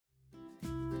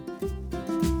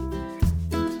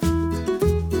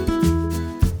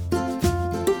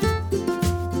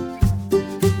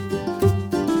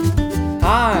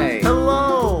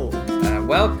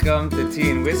Welcome to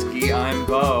Tea and Whiskey. I'm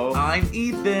Bo. I'm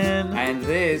Ethan. And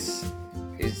this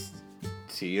is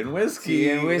Tea and Whiskey.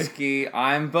 Tea and Whiskey.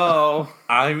 I'm Bo.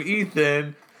 I'm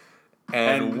Ethan.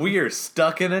 And we're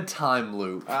stuck in a time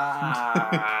loop.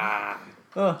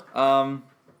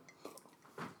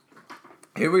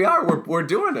 Here we are. We're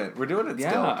doing it. We're doing it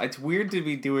still. Yeah, it's weird to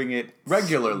be doing it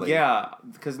regularly. Yeah,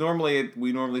 because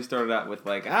we normally started out with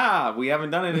like, we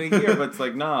haven't done it in a year, but it's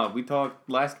like, nah, we talked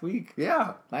last week.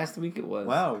 Yeah. Last week it was.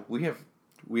 Wow, we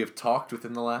have talked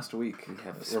within the last week. We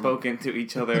have spoken to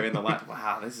each other in the last...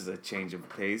 Wow, this is a change of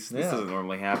pace. This doesn't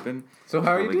normally happen. So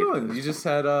how are you doing? You just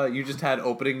had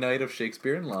opening night of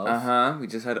Shakespeare in Love. We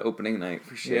just had opening night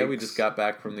for Shakespeare. Yeah, we just got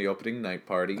back from the opening night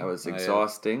party. That was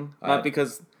exhausting. Not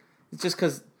because... It's just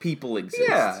because people exist.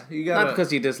 Yeah, not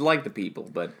because you dislike the people,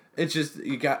 but it's just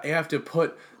you have to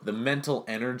put the mental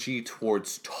energy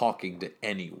towards talking to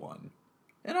anyone,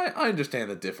 and I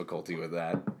understand the difficulty with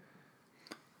that.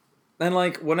 And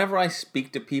like whenever I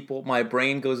speak to people, my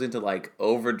brain goes into like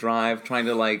overdrive, trying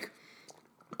to like.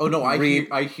 Oh no!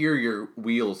 I hear your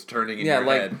wheels turning in your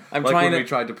head. I'm like trying when we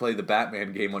tried to play the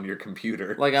Batman game on your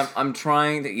computer. Like I'm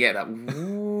trying to that.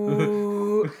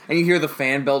 Woo, and you hear the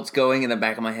fan belts going in the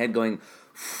back of my head going.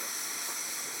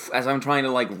 As I'm trying to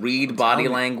like read body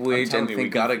language and think we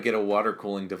gotta get a water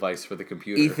cooling device for the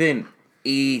computer. Ethan.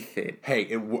 Hey,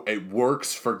 it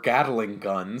works for Gatling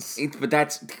guns. But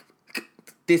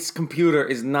this computer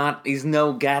is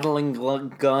no Gatling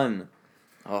gun.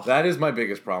 Oh. That is my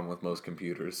biggest problem with most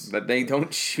computers. That they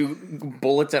don't shoot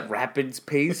bullets at rapid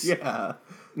pace. Yeah.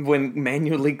 When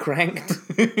manually cranked.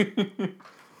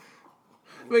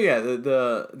 But yeah,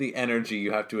 the energy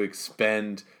you have to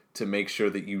expend to make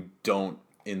sure that you don't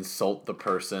insult the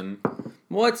person.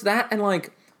 Well, it's that, and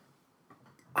like,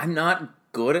 I'm not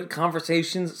good at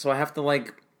conversations, so I have to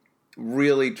like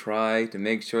really try to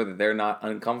make sure that they're not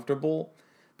uncomfortable.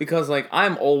 Because, like,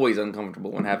 I'm always uncomfortable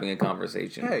when having a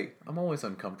conversation. Hey, I'm always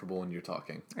uncomfortable when you're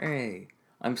talking. Hey,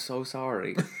 I'm so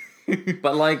sorry.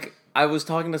 But, like, I was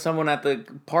talking to someone at the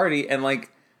party, and,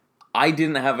 like, I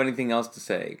didn't have anything else to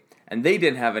say. And they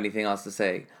didn't have anything else to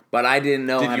say. But I didn't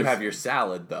know Did you have your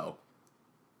salad, though?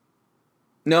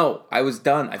 No, I was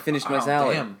done. I finished my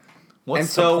salad. Damn.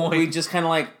 What's the point? We just kind of,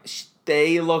 like,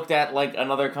 they looked at, like,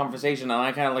 another conversation, and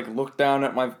I kind of, like, looked down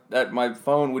at my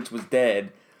phone, which was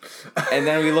dead. And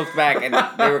then we looked back, and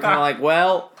they were kind of like,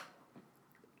 well,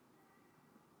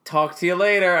 talk to you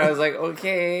later. I was like,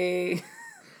 okay.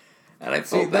 And I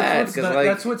felt bad.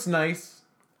 That's what's nice.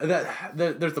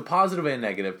 There's the positive and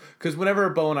negative. Because whenever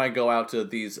Bo and I go out to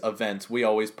these events, we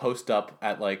always post up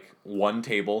at, like, one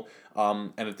table.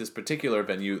 And at this particular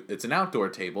venue, it's an outdoor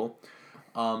table.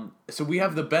 So we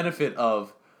have the benefit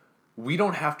of we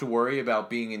don't have to worry about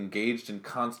being engaged in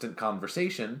constant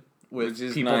conversation with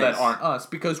people that aren't us,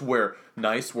 because we're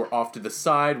nice, we're off to the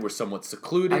side, we're somewhat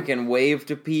secluded. I can wave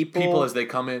to people as they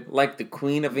come in. Like the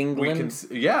Queen of England.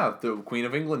 The Queen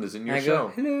of England is in your show.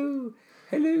 Go,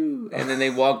 hello. And then they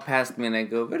walk past me and I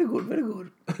go, very good, very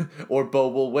good. Or Bo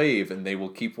will wave and they will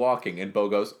keep walking and Bo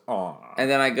goes, aw. And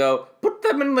then I go, put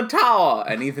them in the tower.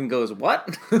 And Ethan goes,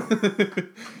 what?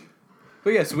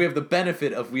 But yeah, so we have the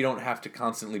benefit of we don't have to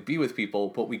constantly be with people,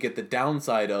 but we get the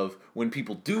downside of when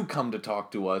people do come to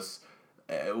talk to us,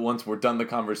 once we're done the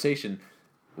conversation,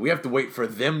 we have to wait for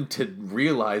them to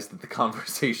realize that the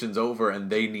conversation's over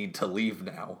and they need to leave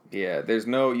now. Yeah,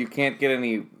 you can't get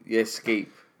any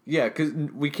escape. Yeah, because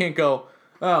we can't go,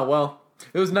 oh, well,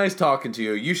 it was nice talking to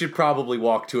you. You should probably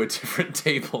walk to a different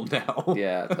table now.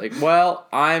 Yeah, it's like, well,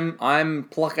 I'm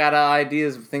pluck out of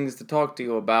ideas of things to talk to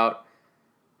you about.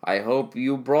 I hope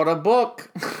you brought a book.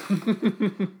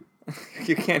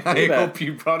 You can't do that. I hope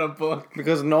you brought a book.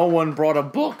 Because no one brought a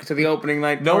book to the opening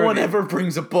night party. No one ever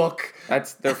brings a book.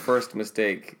 That's their first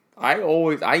mistake. I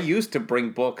used to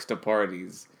bring books to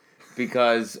parties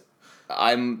because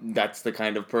that's the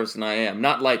kind of person I am.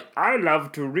 Not like, I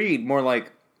love to read. More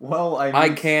like, well, I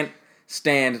can't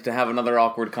stand to have another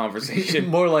awkward conversation.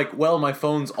 More like, well, my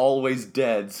phone's always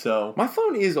dead, so... My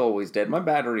phone is always dead. My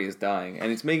battery is dying,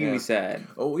 and it's making me sad.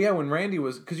 Oh, yeah, when Randy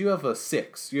was... Because you have a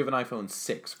 6. You have an iPhone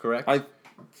 6, correct? I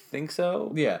think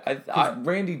so. Yeah.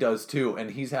 Randy does, too,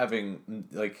 and he's having...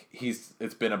 Like,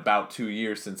 it's been about 2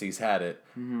 years since he's had it,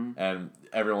 and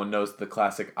everyone knows the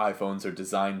classic iPhones are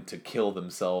designed to kill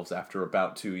themselves after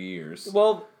about 2 years.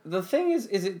 Well, the thing is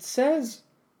it says...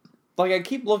 Like, I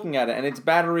keep looking at it, and its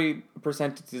battery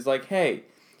percentage is like, hey,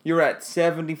 you're at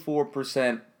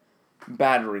 74%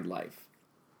 battery life.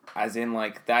 As in,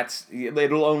 like,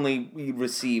 it'll only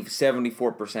receive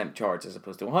 74% charge as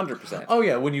opposed to 100%. Oh,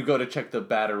 yeah, when you go to check the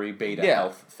battery beta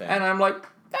health thing. And I'm like,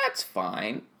 that's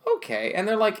fine. Okay. And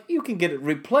they're like, you can get it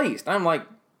replaced. I'm like,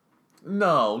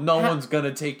 No one's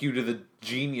gonna take you to the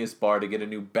Genius Bar to get a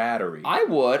new battery. I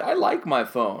would. I like my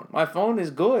phone. My phone is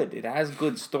good. It has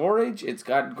good storage. It's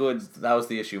got good... That was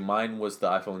the issue. Mine was the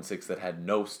iPhone 6 that had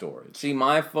no storage. See,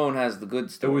 my phone has the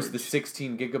good storage. It was the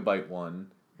 16 gigabyte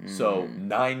one. So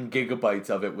 9 gigabytes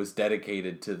of it was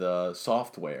dedicated to the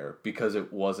software because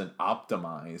it wasn't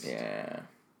optimized. Yeah.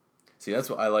 See, that's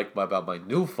what I like about my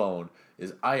new phone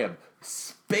is I have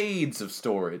spades of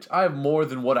storage. I have more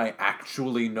than what I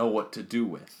actually know what to do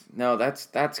with. No, that's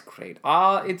great.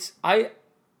 I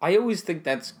always think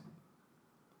that's...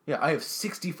 Yeah, I have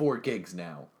 64 gigs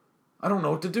now. I don't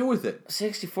know what to do with it.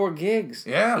 64 gigs.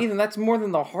 Yeah. Even that's more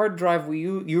than the hard drive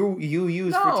you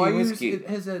use for Team Whisky. It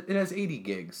has 80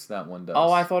 gigs, that one does.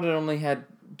 Oh, I thought it only had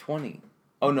 20.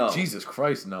 Oh, no. Jesus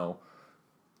Christ, no.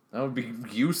 That would be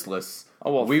useless.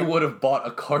 Oh, well, we would have bought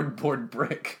a cardboard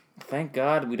brick. Thank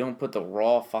God we don't put the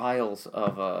raw files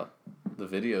of the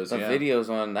videos videos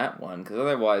on that one, because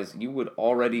otherwise you would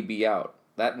already be out.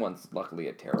 That one's luckily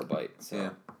a terabyte. So. Yeah.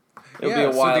 It'll be a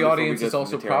while. So the audience is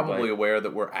also probably aware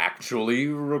that we're actually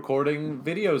recording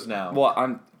videos now. Well,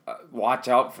 I'm watch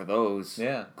out for those.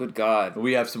 Yeah. Good God.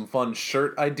 We have some fun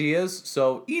shirt ideas,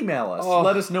 so email us. Oh.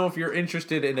 Let us know if you're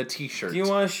interested in a t-shirt. Do you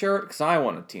want a shirt? Because I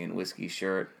want a Tea and Whiskey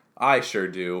shirt. I sure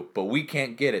do, but we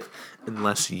can't get it.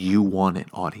 Unless you want it,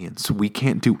 audience. We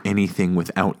can't do anything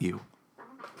without you.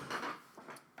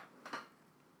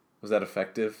 Was that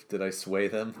effective? Did I sway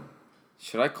them?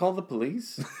 Should I call the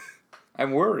police?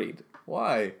 I'm worried.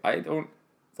 Why? I don't...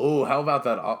 Oh, how about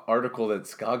that article that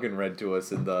Skagen read to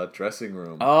us in the dressing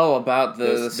room? Oh, about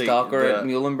the stalker at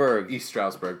Muhlenberg. East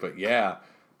Stroudsburg, but yeah.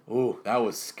 Ooh, that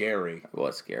was scary. It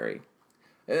was scary.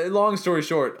 Long story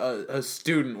short, a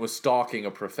student was stalking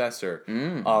a professor.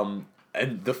 And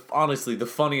honestly, the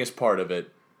funniest part of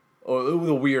it, or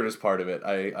the weirdest part of it,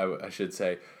 I should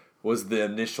say, was the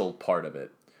initial part of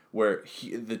it, where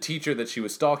the teacher that she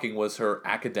was stalking was her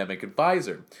academic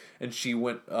advisor, and she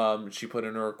put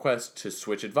in a request to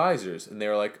switch advisors, and they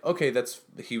were like, okay,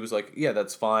 he was like, yeah,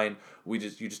 that's fine. You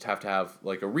just have to have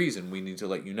like a reason. We need to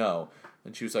let you know.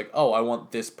 And she was like, oh, I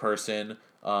want this person.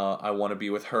 I want to be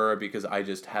with her because I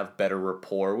just have better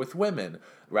rapport with women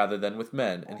rather than with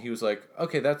men. And he was like,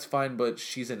 okay, that's fine, but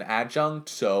she's an adjunct,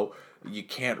 so you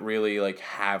can't really like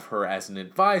have her as an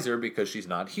advisor because she's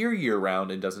not here year round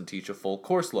and doesn't teach a full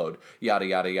course load. Yada,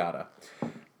 yada, yada.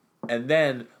 And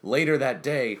then later that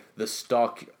day, the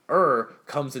stalker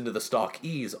comes into the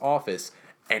stalkee's office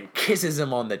and kisses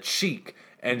him on the cheek.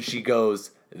 And she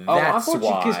goes, that's why. I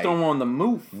thought she kissed him on the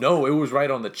mouth. No, it was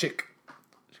right on the cheek.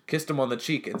 Kissed him on the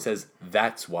cheek and says,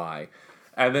 that's why.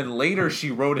 And then later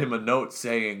she wrote him a note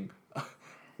saying,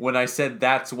 when I said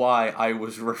that's why, I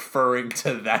was referring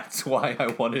to that's why I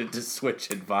wanted to switch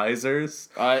advisors.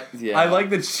 Yeah. I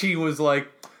like that she was like,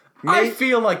 I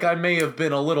feel like I may have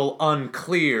been a little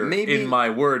unclear in my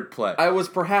wordplay. I was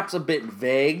perhaps a bit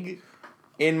vague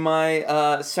in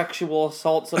my sexual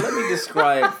assault, so let me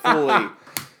describe fully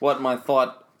what my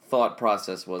thought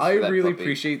process was. I really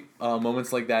appreciate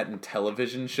moments like that in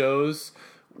television shows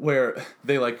where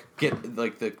they like get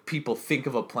like the people think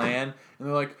of a plan and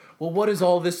they're like, well, what is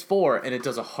all this for? And it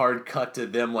does a hard cut to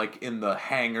them like in the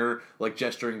hangar, like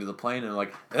gesturing to the plane, and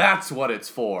like, that's what it's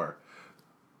for.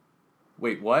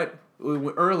 Wait, what?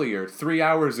 Earlier, 3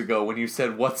 hours ago, when you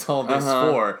said, what's all this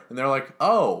for? And they're like,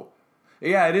 oh,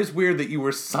 yeah, it is weird that you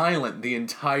were silent the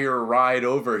entire ride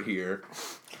over here.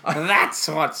 That's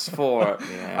what's for.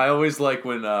 Yeah. I always like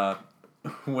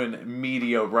when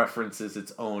media references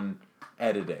its own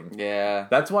editing. Yeah.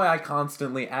 That's why I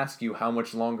constantly ask you how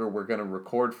much longer we're going to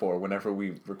record for whenever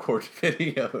we record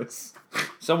videos.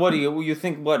 So what do you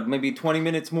think, what, maybe 20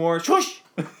 minutes more? Shush!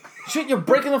 Shit, you're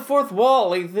breaking the fourth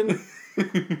wall, Ethan.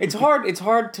 It's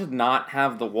hard to not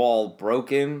have the wall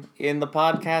broken in the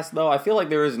podcast, though. I feel like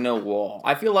there is no wall.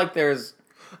 I feel like there's...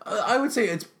 I would say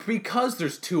it's because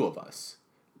there's two of us.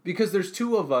 Because there's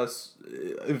two of us,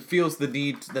 it feels the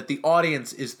need that the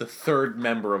audience is the third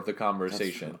member of the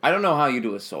conversation. I don't know how you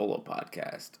do a solo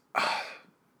podcast.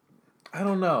 I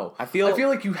don't know. I feel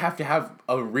like you have to have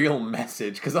a real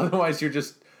message, because otherwise you're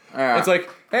just... It's like,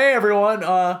 hey everyone,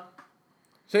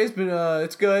 today's been,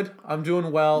 it's good, I'm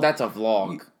doing well. That's a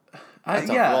vlog. That's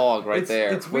a vlog right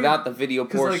there, without the video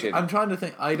portion. Like, I'm trying to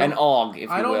think... An OG, if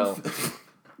you will.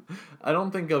 I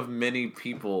don't think of many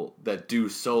people that do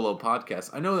solo podcasts.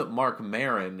 I know that Mark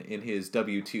Maron in his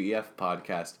WTF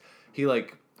podcast, he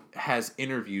like has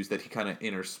interviews that he kind of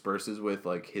intersperses with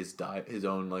like his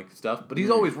own like stuff, but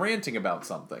he's always ranting about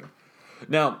something.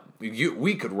 Now,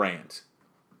 we could rant.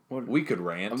 We could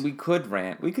rant. We could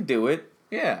rant. We could do it.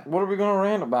 Yeah. What are we going to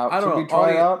rant about? I don't Should know. we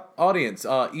try it out? Audience,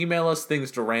 email us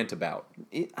things to rant about.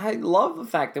 I love the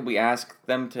fact that we ask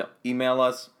them to email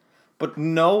us, but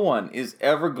no one is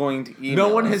ever going to email us.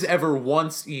 No one has ever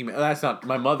once emailed. That's not.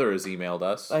 My mother has emailed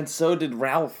us. And so did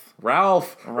Ralph.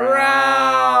 Ralph.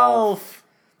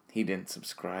 He didn't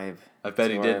subscribe. I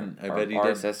bet he didn't. I bet he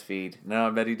didn't. RSS feed. No, I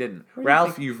bet he didn't.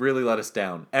 Ralph, you've really let us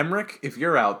down. Emmerich, if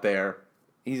you're out there,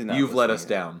 you've let us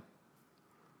down.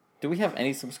 Do we have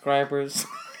any subscribers?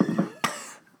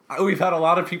 We've had a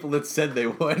lot of people that said they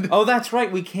would. Oh, that's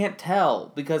right. We can't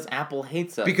tell because Apple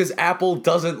hates us. Because Apple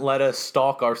doesn't let us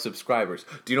stalk our subscribers.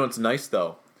 Do you know what's nice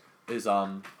though? Is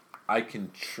I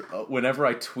can whenever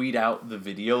I tweet out the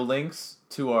video links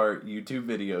to our YouTube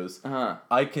videos,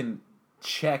 I can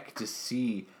check to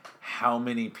see how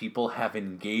many people have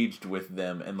engaged with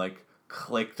them and like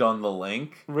clicked on the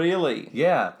link. Really?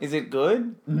 Yeah. Is it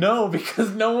good? No,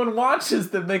 because no one watches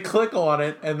them. They click on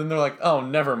it and then they're like, "Oh,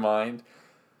 never mind."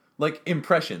 Like,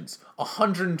 impressions.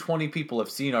 120 people have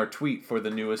seen our tweet for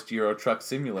the newest Euro Truck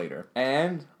Simulator.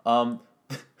 And? Don't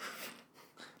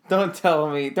tell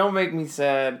me. Don't make me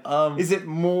sad. Is it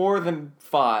more than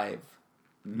 5?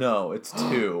 No, it's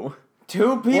 2.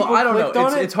 2 people I don't clicked know.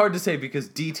 on it? It's hard to say because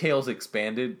details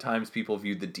expanded. Times people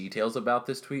viewed the details about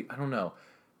this tweet. I don't know.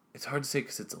 It's hard to say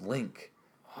because it's a link.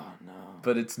 Oh, no.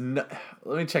 But it's not...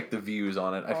 Let me check the views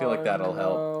on it. I feel like that'll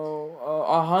help.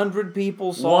 100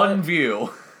 people saw it. 1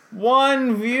 view.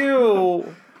 1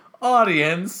 view.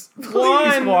 Audience,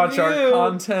 please watch our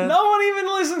content. No one even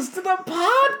listens to the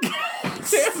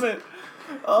podcast. Damn it.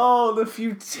 Oh, the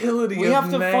futility we of have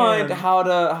to man. find how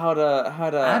to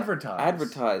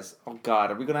advertise. Oh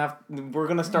God, we're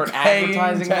gonna start Paying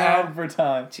advertising to now?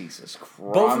 advertise. Jesus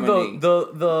Christ. Both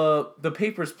of the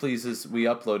Papers, Pleases we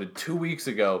uploaded 2 weeks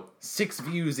ago, 6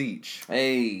 views each.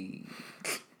 Hey.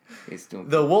 It's doing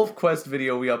The Wolf Quest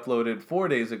video we uploaded 4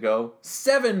 days ago,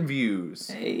 7 views.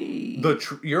 Hey.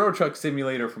 The Euro Truck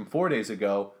Simulator from 4 days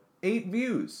ago, 8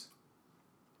 views.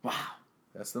 Wow.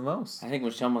 That's the most. I think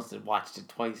Michelle must have watched it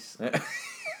twice.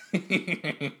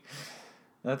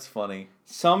 That's funny.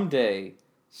 Someday,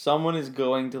 someone is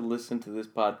going to listen to this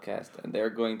podcast and they're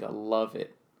going to love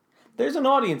it. There's an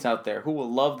audience out there who will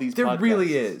love these podcasts. There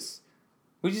really is.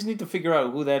 We just need to figure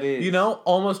out who that is. You know,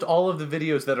 almost all of the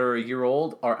videos that are a year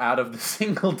old are out of the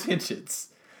single digits.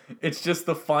 It's just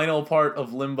the final part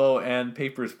of Limbo and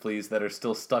Papers, Please that are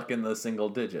still stuck in the single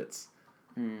digits.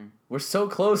 We're so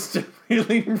close to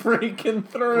really breaking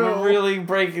through. We're really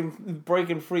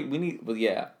breaking free. We need... Well,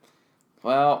 yeah.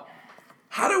 Well...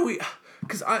 How do we...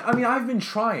 Because, I mean, I've been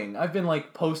trying. I've been,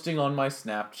 like, posting on my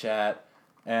Snapchat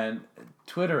and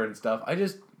Twitter and stuff. I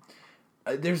just...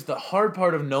 There's the hard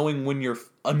part of knowing when you're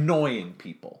annoying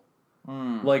people.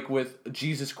 Like with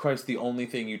Jesus Christ, the only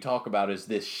thing you talk about is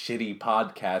this shitty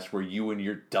podcast where you and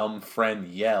your dumb friend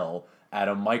yell at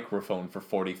a microphone for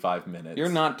 45 minutes. You're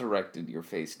not directed your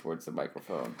face towards the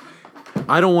microphone.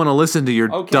 I don't want to listen to your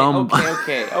dumb...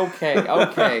 Okay.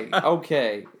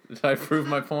 Did I prove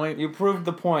my point? You proved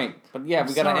the point. But yeah,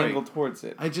 we got to angle towards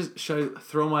it. Should I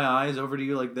throw my eyes over to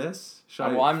you like this?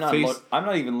 I'm not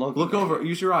even looking. Look over.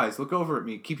 Use your eyes. Look over at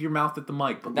me. Keep your mouth at the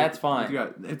mic. But that's fine.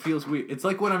 It feels weird. It's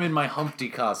like when I'm in my Humpty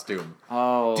costume.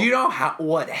 Oh. Do you know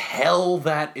what hell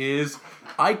that is?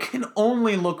 I can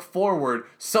only look forward.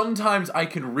 Sometimes I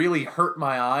can really hurt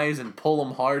my eyes and pull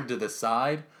them hard to the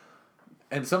side.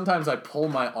 And sometimes I pull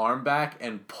my arm back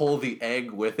and pull the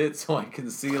egg with it so I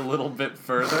can see a little bit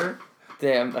further.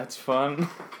 Damn, that's fun.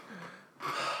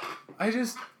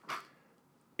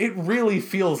 It really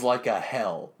feels like a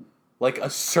hell. Like a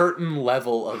certain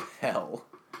level of hell.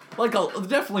 Like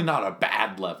definitely not a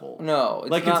bad level. No,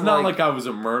 it's not like I was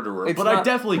a murderer, but I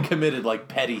definitely committed like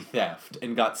petty theft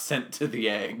and got sent to the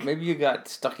egg. Maybe you got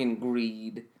stuck in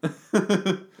greed.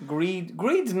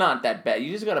 Greed's not that bad.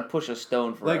 You just got to push a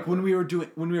stone forever. Like when we were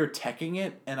teching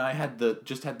it and I had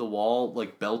the wall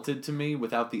like belted to me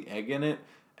without the egg in it,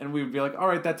 and we would be like, "All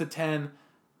right, that's a 10."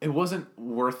 It wasn't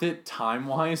worth it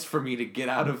time-wise for me to get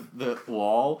out of the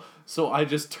wall, so I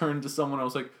just turned to someone. I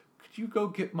was like, "Could you go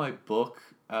get my book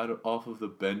off of the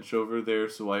bench over there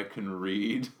so I can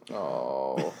read?"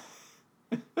 Oh.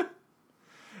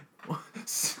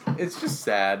 It's just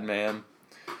sad, man.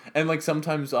 And like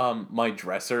sometimes my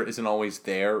dresser isn't always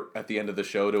there at the end of the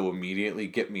show to immediately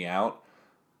get me out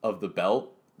of the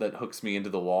belt that hooks me into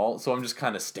the wall. So I'm just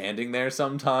kind of standing there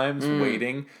sometimes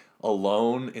waiting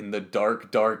alone in the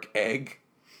dark egg.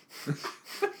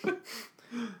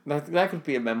 That could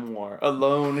be a memoir.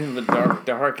 Alone in the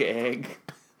dark egg.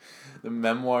 The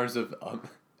memoirs of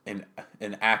an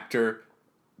actor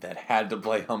that had to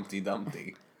play Humpty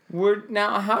Dumpty.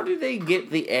 Now, how do they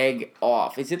get the egg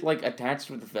off? Is it like attached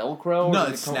with Velcro? Or No,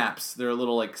 it snaps. They're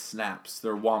little like snaps.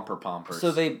 They're whomper pompers.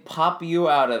 So they pop you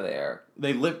out of there.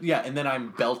 They lift, yeah, and then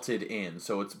I'm belted in.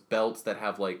 So it's belts that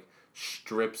have like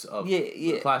strips of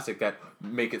plastic that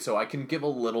make it so I can give a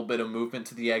little bit of movement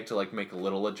to the egg to like make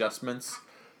little adjustments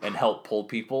and help pull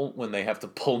people when they have to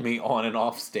pull me on and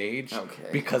off stage. Okay.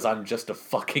 Because I'm just a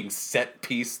fucking set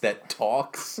piece that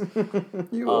talks.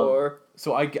 You are.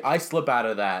 So I slip out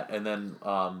of that, and then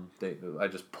I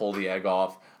just pull the egg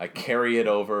off. I carry it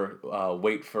over,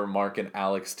 wait for Mark and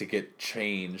Alex to get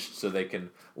changed so they can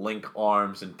link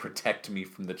arms and protect me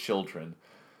from the children.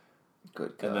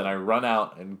 Good God. And then I run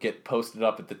out and get posted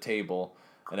up at the table,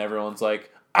 and everyone's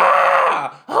like,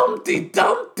 "Ah, Humpty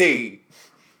Dumpty!"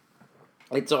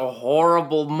 It's a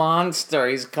horrible monster.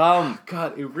 He's come.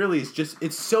 God, it really is just,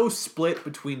 it's so split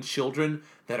between children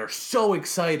that are so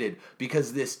excited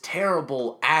because this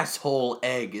terrible asshole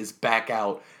egg is back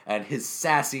out and his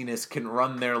sassiness can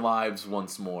run their lives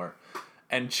once more.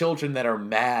 And children that are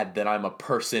mad that I'm a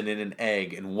person in an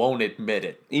egg and won't admit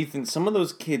it. Ethan, some of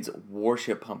those kids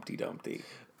worship Humpty Dumpty.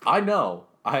 I know.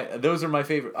 Those are my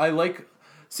favorite.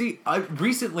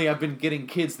 Recently I've been getting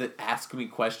kids that ask me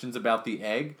questions about the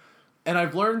egg. And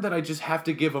I've learned that I just have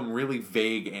to give them really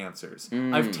vague answers.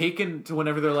 I've taken to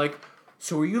whenever they're like,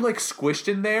 "So are you like squished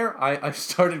in there?" I've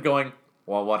started going,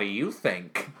 "Well, what do you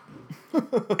think?"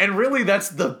 And really, that's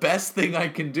the best thing I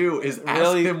can do is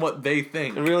ask them what they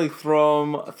think. Really throw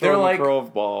them a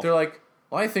curveball. They're like,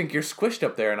 "Well, I think you're squished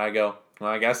up there," and I go, "Well,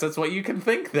 I guess that's what you can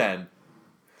think then."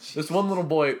 This one little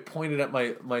boy pointed at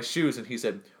my shoes and he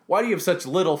said, "Why do you have such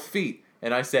little feet?"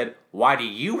 And I said, "Why do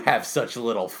you have such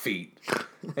little feet?"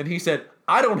 And he said,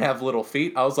 "I don't have little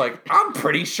feet." I was like, "I'm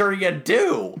pretty sure you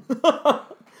do."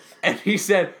 And he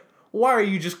said, "Why are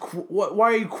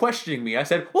you questioning me?" I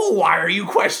said, "Well, why are you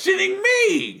questioning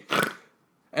me?"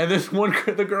 And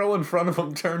the girl in front of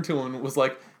him turned to him and was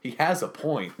like, "He has a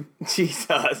point."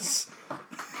 Jesus.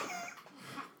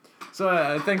 So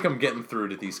I think I'm getting through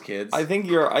to these kids. I think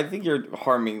you're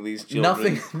harming these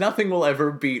children. Nothing will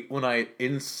ever beat when I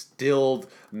instilled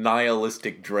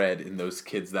nihilistic dread in those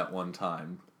kids that one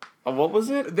time. What was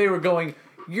it? They were going,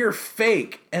 "You're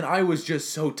fake," and I was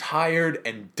just so tired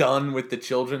and done with the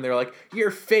children. They were like, "You're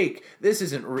fake. This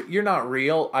isn't. You're not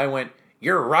real." I went,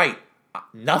 "You're right.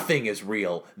 Nothing is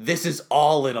real. This is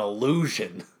all an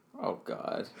illusion." Oh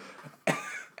God.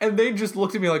 And they just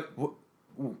looked at me like,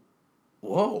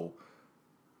 "Whoa."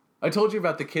 I told you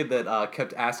about the kid that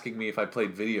kept asking me if I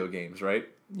played video games, right?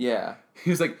 Yeah. He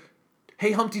was like,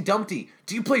 "Hey, Humpty Dumpty,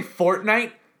 do you play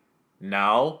Fortnite?"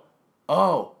 "No."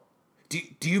 "Oh, do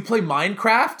you play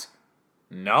Minecraft?"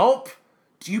 "Nope."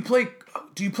 Do you play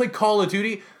Call of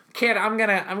Duty?" "Kid, I'm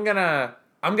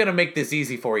gonna make this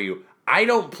easy for you. I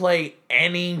don't play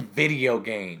any video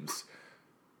games."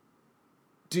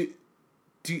 Do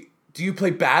you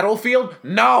play Battlefield?"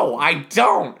 "No, I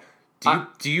don't."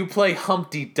 Do you play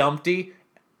Humpty Dumpty?"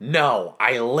 "No,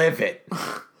 I live it."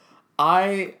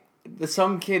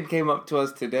 Some kid came up to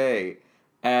us today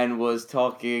and was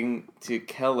talking to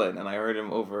Kellen, and I heard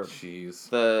him over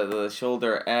the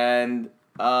shoulder, and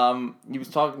he was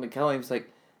talking to Kellen. He was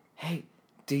like, "Hey,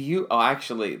 do you?" Oh,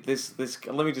 actually, this.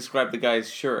 Let me describe the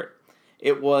guy's shirt.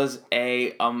 It was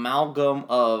a amalgam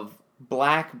of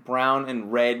black, brown,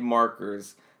 and red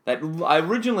markers that I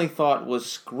originally thought was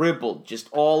scribbled just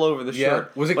all over the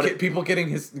shirt. Was it people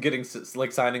getting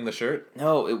signing the shirt?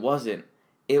 No, it wasn't.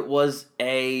 It was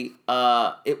a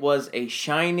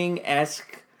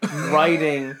Shining-esque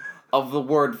writing of the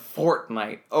word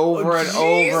Fortnite over and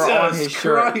over on his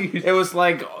shirt. It was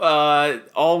like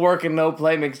all work and no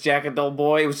play makes Jack a dull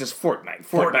boy. It was just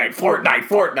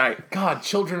Fortnite. God,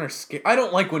 children are scary. I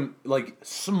don't like when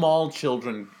small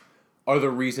children are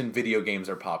the reason video games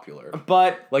are popular.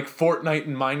 But like Fortnite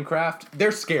and Minecraft,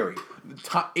 they're scary.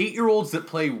 8-year-olds that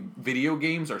play video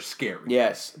games are scary.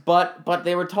 Yes, but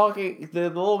they were talking. The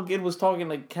little kid was talking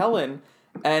to Kellen,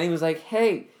 and he was like,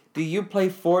 "Hey, do you play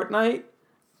Fortnite?"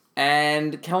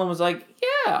 And Kellen was like,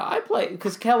 "Yeah, I play."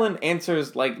 Because Kellen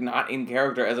answers like not in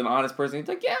character as an honest person. He's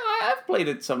like, "Yeah, I've played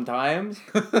it sometimes,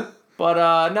 but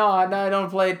no, I don't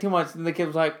play it too much." And the kid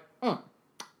was like,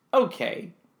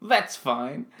 "Okay. That's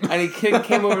fine." And he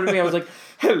came over to me. I was like,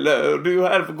 "Hello, do you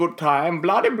have a good time?"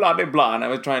 Blah, blah, blah, blah. And I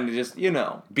was trying to just,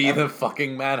 be the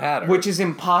fucking Mad Hatter. Which is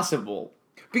impossible.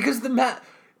 Because the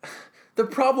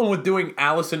problem with doing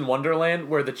Alice in Wonderland,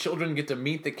 where the children get to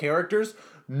meet the characters,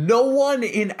 no one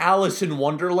in Alice in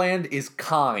Wonderland is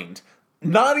kind.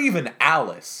 Not even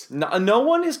Alice. No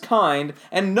one is kind,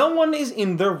 and no one is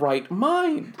in their right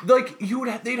mind. Like,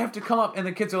 they'd have to come up, and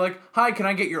the kids are like, "Hi, can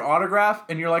I get your autograph?"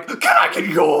 And you're like, "Can I get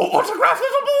your autograph,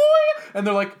 little boy?" And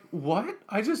they're like, "What?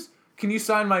 Can you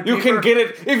sign my paper?" You can get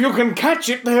it, if you can catch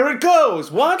it, there it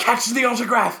goes. What? Catch the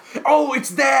autograph. Oh,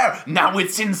 it's there. Now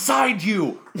it's inside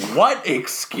you. What?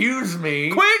 Excuse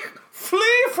me. Quick!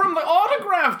 Flee from the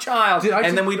autograph, child!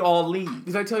 And then we'd all leave.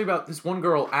 Did I tell you about this one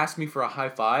girl asked me for a high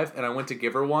five, and I went to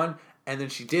give her one, and then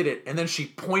she did it, and then she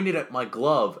pointed at my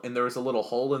glove, and there was a little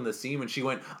hole in the seam, and she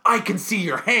went, "I can see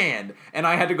your hand!" And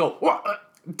I had to go, "What?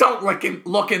 Don't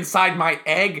look inside my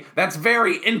egg. That's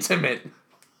very intimate."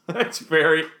 That's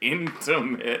very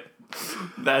intimate.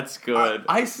 That's good.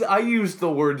 I used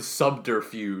the word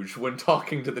subterfuge when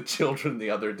talking to the children the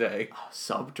other day. Oh,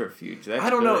 subterfuge. That's I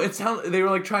don't know. good. They were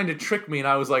like trying to trick me, and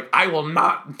I was like, "I will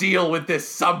not deal with this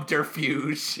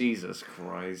subterfuge." Jesus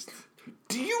Christ.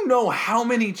 Do you know how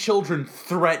many children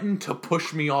threaten to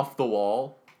push me off the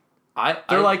wall?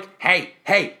 They're like,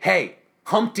 hey,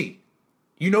 Humpty,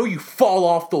 you know you fall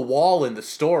off the wall in the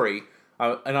story.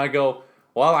 And I go,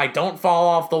 "Well, I don't fall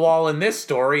off the wall in this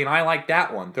story, and I like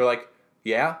that one." They're like,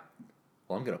 "Yeah?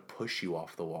 Well, I'm going to push you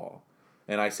off the wall."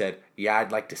 And I said, "Yeah,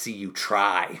 I'd like to see you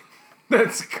try."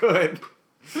 That's good.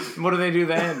 What do they do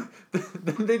then?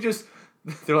 Then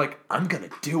they're like, "I'm going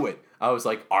to do it." I was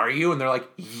like, "Are you?" And they're like,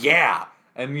 "Yeah."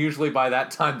 And usually by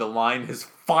that time, the line has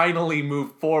finally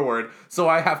moved forward, so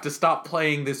I have to stop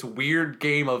playing this weird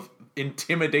game of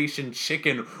intimidation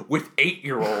chicken with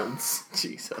 8-year-olds.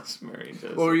 Jesus, Mary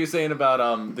Joseph. What were you saying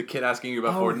about the kid asking you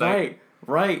about Fortnite?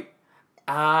 Right.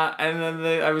 And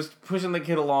then I was pushing the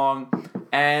kid along,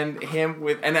 and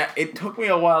it took me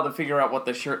a while to figure out what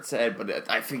the shirt said, but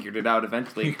I figured it out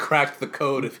eventually. He cracked the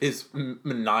code of his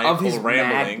maniacal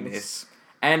ramblings. Madness.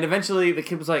 And eventually the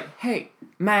kid was like, "Hey,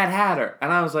 Mad Hatter."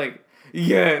 And I was like,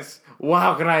 "Yes, well,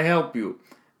 how can I help you?"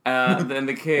 Then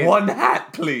the kid... "One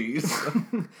hat, please."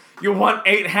 "You want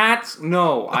 8 hats?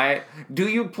 No. Do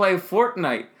you play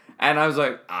Fortnite?" And I was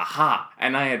like, "Aha."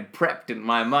 And I had prepped in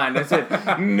my mind. I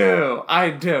said, "No,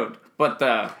 I don't. But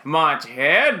the March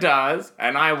Hare does,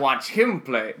 and I watch him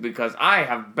play because I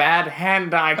have bad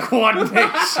hand-eye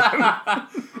coordination."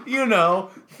 You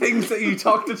know, things that you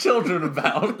talk to children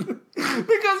about.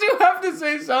 Because you have to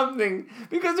say something.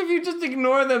 Because if you just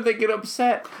ignore them, they get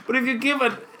upset. But if you give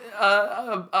the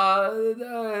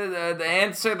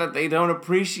answer that they don't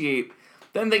appreciate,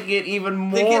 then they get even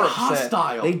more They get upset.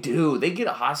 hostile. They do. They get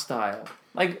hostile.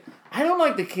 Like, I don't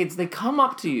like the kids. They come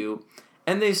up to you,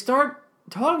 and they start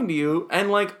talking to you, and,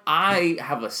 like, I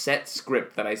have a set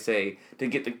script that I say to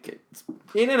get the kids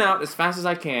in and out as fast as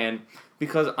I can,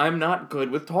 because I'm not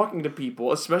good with talking to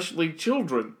people, especially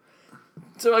children.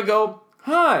 So I go,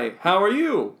 "Hi, how are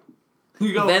you?"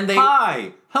 You go, Then they-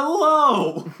 "Hi,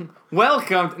 hello."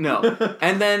 Welcome. No.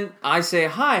 And then I say,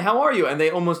 "Hi, how are you?" And they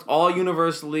almost all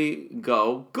universally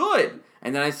go, "Good."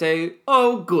 And then I say,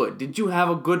 "Oh, good. Did you have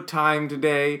a good time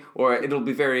today?" Or it'll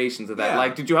be variations of that. Yeah.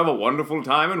 Like, "Did you have a wonderful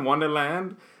time in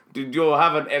Wonderland? Did you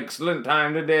have an excellent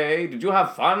time today? Did you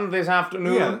have fun this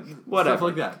afternoon?" Yeah, Whatever. stuff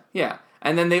like that. Yeah.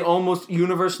 And then they almost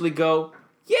universally go,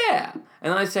 "Yeah."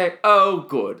 And then I say, "Oh,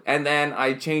 good." And then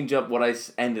I change up what I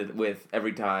ended with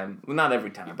every time. Well, not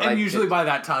every time, but And usually by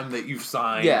that time that you've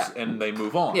signed, and they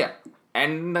move on. yeah.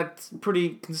 And that's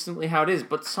pretty consistently how it is.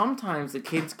 But sometimes the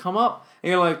kids come up,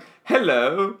 and you're like,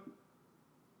 "Hello."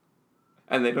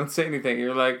 And they don't say anything.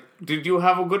 You're like, "Did you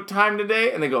have a good time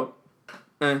today?" And they go,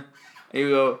 And you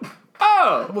go,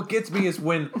 "Oh." What gets me is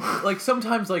when, like,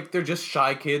 sometimes, like, they're just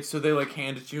shy kids, so they, like,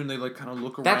 hand it you and they, like, kind of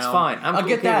look around. That's fine. I'm I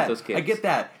get okay that. with those kids. I get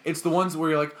that. It's the ones where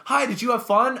you're like, "Hi, did you have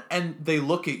fun?" And they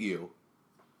look at you.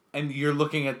 And you're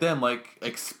looking at them, like,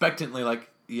 expectantly, like,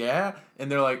 "Yeah?" And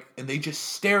they're like, and they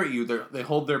just stare at you. They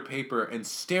hold their paper and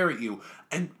stare at you.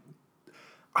 And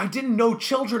I didn't know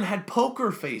children had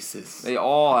poker faces. They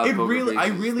all have poker faces. I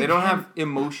really They don't can't- have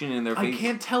emotion in their face. I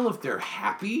can't tell if they're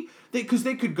happy. Because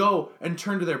they could go and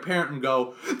turn to their parent and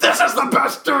go, "This is the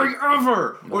best day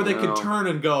ever!" Or they could turn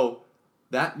and go,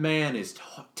 "That man is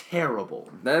terrible."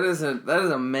 That is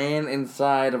a man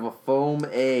inside of a foam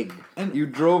egg. And you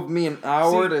drove me an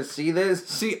hour to see this?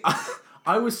 See,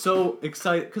 I was so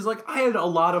excited, because, like, I had a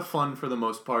lot of fun for the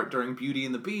most part during Beauty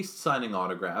and the Beast signing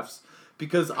autographs,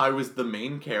 because I was the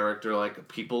main character. Like,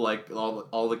 people, like,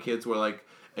 all the kids were, like,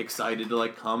 excited to,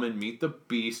 like, come and meet the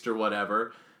Beast or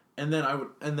whatever. And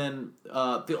then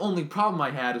the only problem I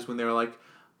had is when they were like,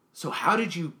 "So how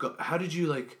did you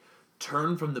like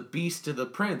turn from the Beast to the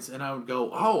Prince?" And I would go,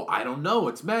 "Oh, I don't know,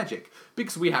 it's magic."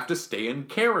 Because we have to stay in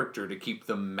character to keep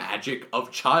the magic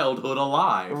of childhood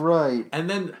alive. Right. And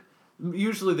then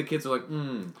usually the kids are like,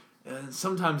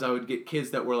 sometimes I would get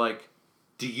kids that were like,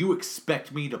 do you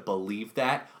expect me to believe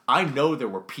that? I know there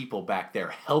were people back there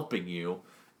helping you.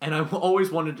 And I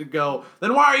always wanted to go,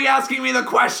 then why are you asking me the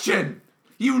question?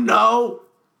 You know?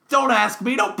 Don't ask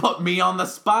me. Don't put me on the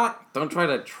spot. Don't try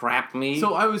to trap me.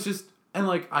 So I was just, and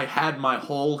like, I had my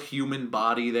whole human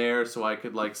body there so I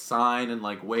could like sign and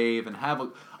like wave and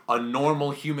have a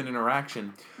normal human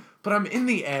interaction. But I'm in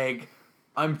the egg.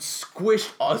 I'm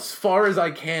squished as far as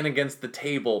I can against the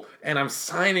table, and I'm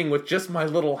signing with just my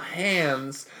little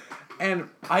hands, and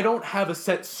I don't have a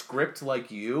set script like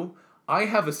you. I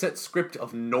have a set script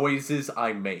of noises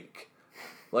I make.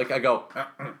 Like, I go,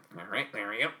 all right,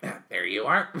 there you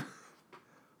are.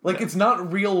 Like, it's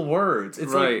not real words.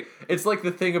 It's right. It's like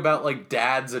the thing about, like,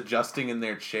 dads adjusting in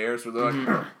their chairs where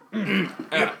they're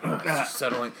like,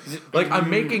 settling. Like, I'm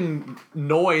making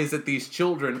noise at these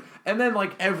children, and then,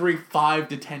 like, every 5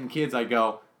 to 10 kids, I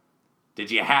go,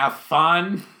 did you have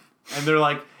fun? And they're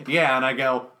like, yeah, and I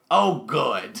go, oh,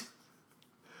 good.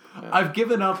 I've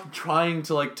given up trying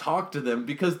to, like, talk to them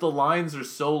because the lines are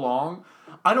so long.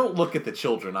 I don't look at the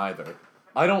children either.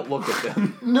 I don't look at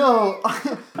them. No,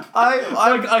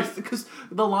 because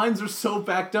the lines are so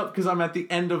backed up because I'm at the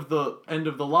end of the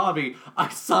lobby. I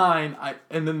sign,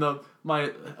 and then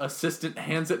my assistant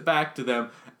hands it back to them,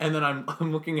 and then I'm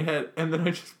looking ahead, and then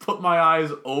I just put my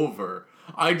eyes over.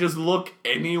 I just look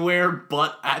anywhere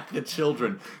but at the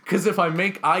children, because if I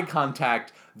make eye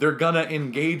contact, they're gonna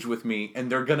engage with me, and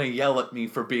they're gonna yell at me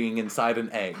for being inside an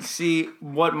egg. See,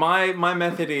 what my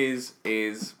method is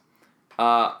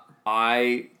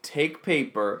I take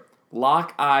paper,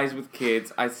 lock eyes with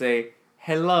kids, I say,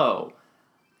 hello,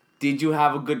 did you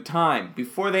have a good time?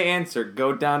 Before they answer,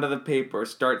 go down to the paper,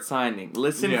 start signing.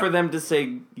 Listen for them to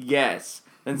say yes,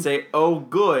 then say, oh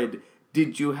good,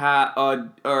 did you have,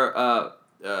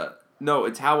 no,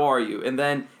 it's how are you? And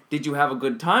then, did you have a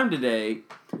good time today?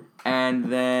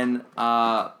 And then,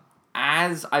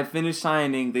 as I finish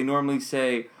signing, they normally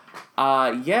say,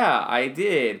 yeah, I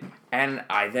did. And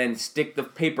I then stick the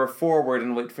paper forward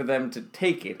and wait for them to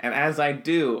take it. And as I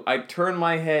do, I turn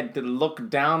my head to look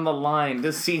down the line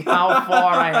to see how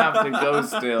far I have to go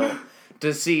still.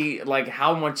 To see, like,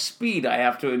 how much speed I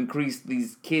have to increase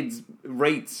these kids'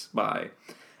 rates by.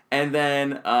 And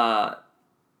then,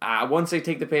 once they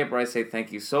take the paper, I say,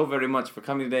 thank you so very much for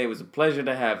coming today. It was a pleasure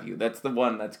to have you. That's the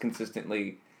one that's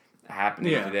consistently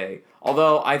happening today.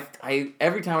 Although, I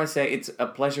every time I say it's a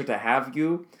pleasure to have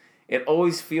you, it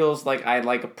always feels like I,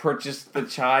 purchased the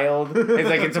child. It's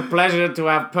like, it's a pleasure to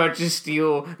have purchased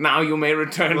you. Now you may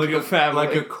return to your family.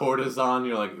 Like a courtesan,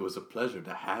 you're like, it was a pleasure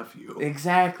to have you.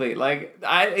 Exactly.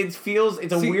 It's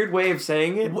a weird way of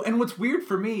saying it. And what's weird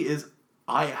for me is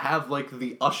I have,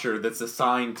 the usher that's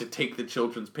assigned to take the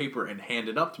children's paper and hand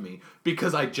it up to me.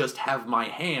 Because I just have my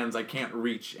hands, I can't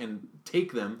reach and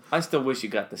take them. I still wish you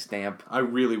got the stamp. I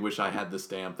really wish I had the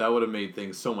stamp. That would have made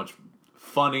things so much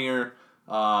funnier.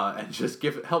 And just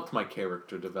helped my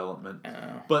character development.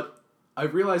 Oh. But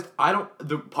I've realized part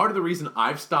of the reason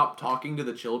I've stopped talking to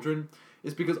the children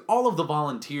is because all of the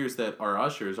volunteers that are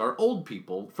ushers are old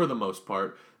people, for the most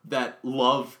part, that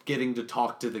love getting to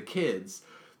talk to the kids.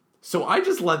 So I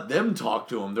just let them talk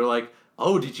to them. They're like,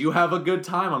 oh, did you have a good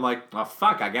time? I'm like, oh,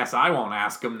 fuck, I guess I won't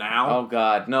ask them now. Oh,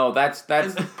 God. No, that's...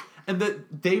 And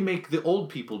that they make the old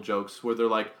people jokes where they're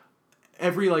like,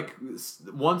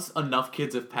 once enough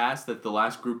kids have passed that the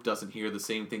last group doesn't hear the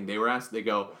same thing they were asked, they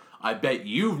go, I bet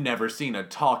you've never seen a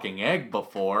talking egg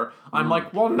before. I'm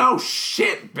like, well, no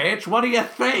shit, bitch. What do you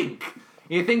think?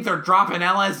 You think they're dropping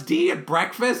LSD at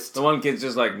breakfast? The one kid's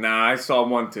just like, nah, I saw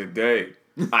one today.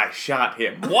 I shot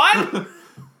him. What?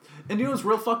 And you know what's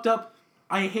real fucked up?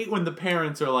 I hate when the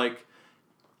parents are like,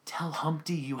 tell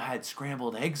Humpty you had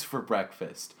scrambled eggs for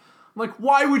breakfast. I'm like,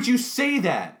 why would you say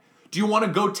that? Do you want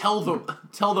to go tell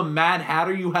the Mad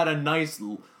Hatter you had a nice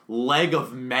leg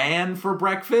of man for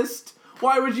breakfast?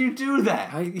 Why would you do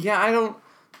that? The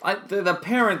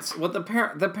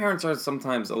parents are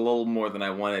sometimes a little more than I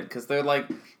wanted, because they're like,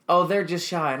 oh, they're just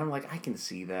shy, and I'm like, I can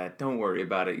see that. Don't worry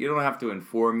about it. You don't have to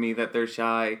inform me that they're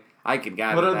shy. I can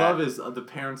gather that. What I love is the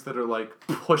parents that are like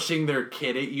pushing their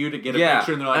kid at you to get a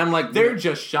picture, and they're like, I'm like, they're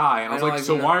just shy, and I was like,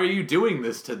 so why are you doing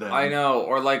this to them? I know,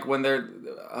 or like when they're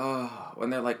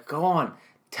like, go on,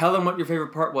 tell them what your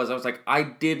favorite part was. I was like, I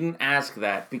didn't ask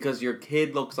that because your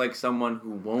kid looks like someone who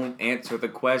won't answer the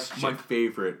question. My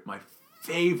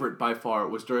favorite by far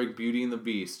was during Beauty and the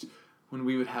Beast, when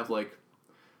we would have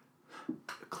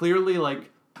clearly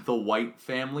the white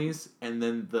families and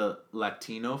then the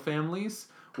Latino families,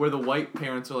 where the white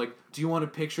parents are like, do you want a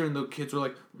picture? And the kids are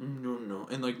like, no.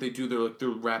 And like they do their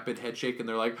rapid head shake and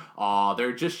they're like, aw,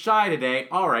 they're just shy today.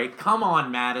 All right, come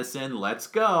on, Madison, let's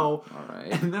go. All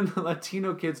right. And then the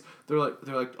Latino kids, they're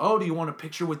like, oh, do you want a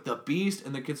picture with the Beast?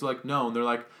 And the kids are like, no. And they're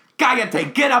like,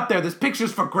 Cállate, get up there. This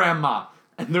picture's for Grandma.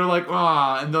 And they're like,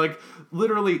 ah. And they're like,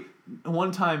 literally,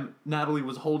 one time Natalie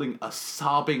was holding a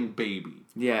sobbing baby.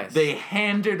 Yes. They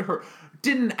handed her,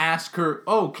 didn't ask her,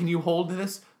 oh, can you hold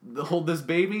this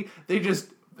baby? They just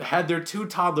had their 2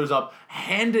 toddlers up,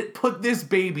 put this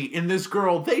baby in this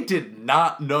girl. They did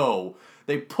not know.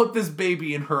 They put this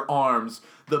baby in her arms.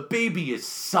 The baby is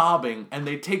sobbing, and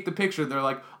they take the picture. They're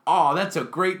like, oh, that's a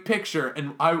great picture.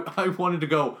 And I wanted to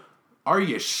go, are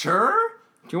you sure?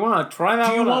 Do you want to try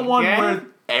that? Do you want one again? where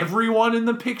everyone in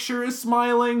the picture is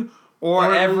smiling?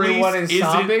 Or everyone is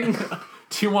sobbing?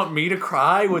 Do you want me to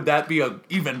cry? Would that be a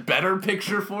even better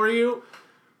picture for you?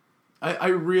 I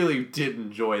really did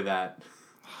enjoy that.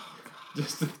 Oh,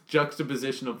 just the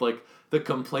juxtaposition of like the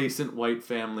complacent white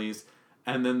families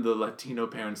and then the Latino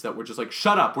parents that were just like,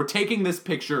 shut up, we're taking this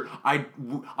picture.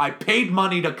 I paid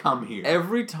money to come here.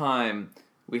 Every time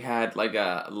we had like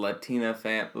a Latina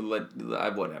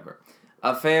whatever,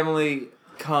 a family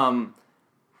come,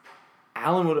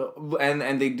 Alan would,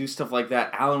 and they do stuff like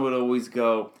that, Alan would always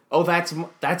go, oh,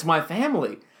 that's my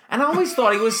family. And I always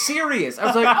thought he was serious. I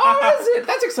was like, oh, that's it.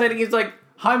 That's exciting. He's like,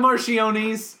 hi,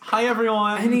 Marciones. Hi,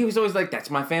 everyone. And he was always like, that's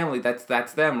my family. That's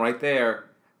them right there.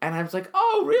 And I was like,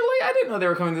 oh, really? I didn't know they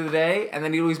were coming today. And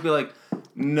then he'd always be like,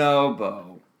 no,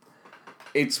 Bo.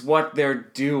 It's what they're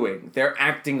doing. They're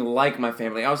acting like my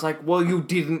family. I was like, well, you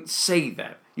didn't say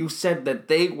that. You said that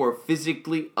they were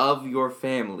physically of your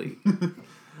family.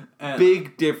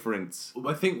 Big difference.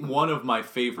 I think one of my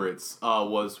favorites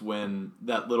was when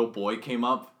that little boy came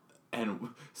up and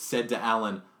said to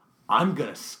Alan, I'm going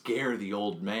to scare the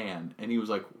old man. And he was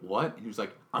like, what? And he was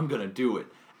like, I'm going to do it.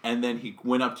 And then he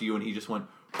went up to you and he just went,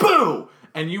 boo!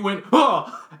 And you went,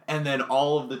 oh! And then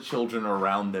all of the children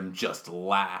around them just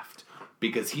laughed.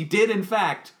 Because he did, in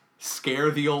fact,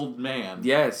 scare the old man.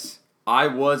 Yes, I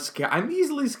was scared. I'm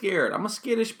easily scared. I'm a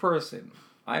skittish person.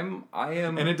 I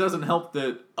am. And it doesn't help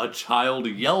that a child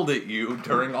yelled at you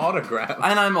during autographs.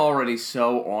 And I'm already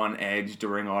so on edge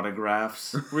during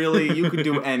autographs. Really, you could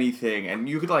do anything. And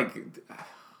you could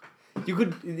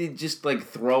just like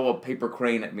throw a paper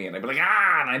crane at me and I'd be like,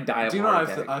 ah, and I'd die of Do you a know heart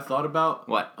what attack. I thought about?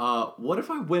 What? What if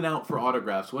I went out for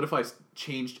autographs? What if I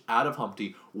changed out of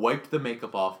Humpty, wiped the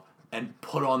makeup off, and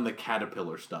put on the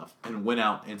caterpillar stuff, and went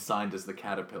out and signed as the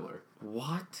caterpillar?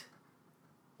 What?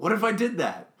 What if I did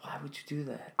that? Why would you do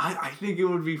that? I think it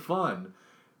would be fun.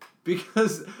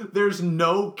 Because there's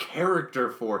no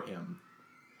character for him.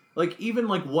 Like, even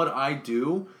like what I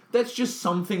do, that's just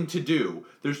something to do.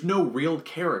 There's no real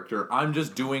character. I'm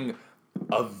just doing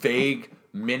a vague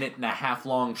 1.5 minute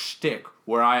long shtick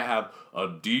where I have a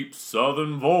deep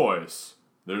southern voice.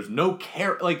 There's no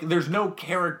there's no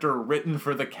character written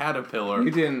for the caterpillar.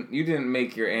 You didn't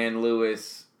make your Ann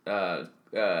Lewis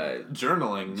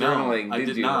journaling. Journaling, No, I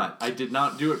did not. I did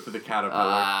not do it for the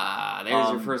caterpillar.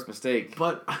 There's your first mistake.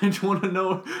 But I just want to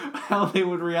know how they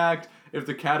would react if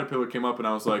the caterpillar came up and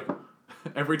I was like,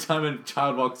 every time a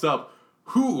child walks up,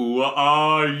 who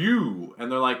are you? And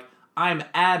they're like, I'm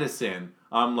Addison.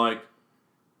 I'm like,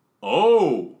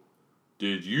 oh,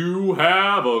 did you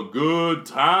have a good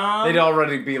time? They'd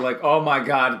already be like, oh my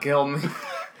God, kill me.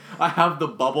 I have the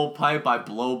bubble pipe. I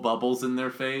blow bubbles in their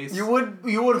face. You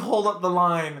would hold up the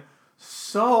line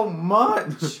so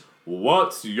much.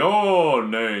 What's your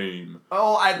name?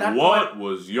 Oh, at that What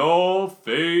was your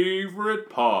favorite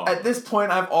part? At this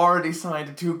point, I've already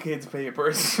signed 2 kids'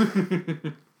 papers.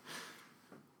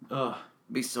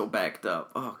 Be so backed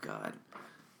up. Oh, God.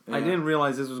 Yeah. I didn't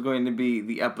realize this was going to be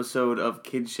the episode of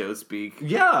Kid Show Speak.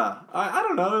 Yeah. I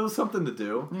don't know. It was something to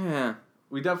do. Yeah.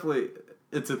 We definitely...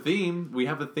 It's a theme. We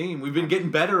have a theme. We've been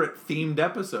getting better at themed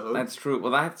episodes. That's true.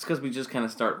 Well, that's because we just kind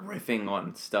of start riffing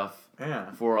on stuff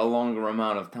for a longer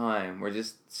amount of time. We're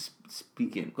just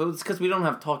speaking. Well, it's because we don't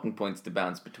have talking points to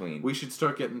bounce between. We should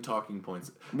start getting talking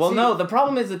points. Well, no. The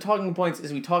problem is the talking points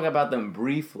is we talk about them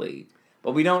briefly,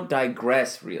 but we don't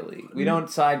digress, really. We don't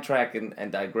sidetrack and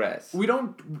digress. We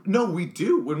don't... No, we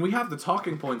do. When we have the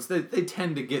talking points, they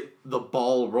tend to get the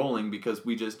ball rolling because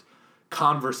we just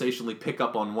conversationally pick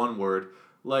up on one word.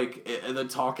 Like, the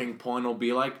talking point will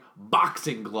be like,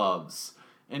 boxing gloves.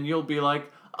 And you'll be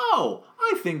like, oh,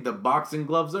 I think the boxing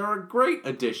gloves are a great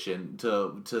addition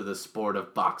to the sport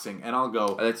of boxing. And I'll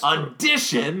go,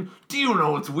 addition? Do you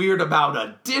know what's weird about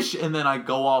addition? And then I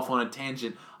go off on a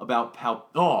tangent about how,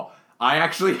 I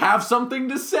actually have something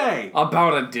to say.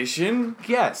 About addition?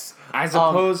 Yes. As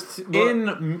opposed to...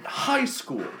 In high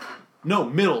school. No,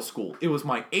 middle school. It was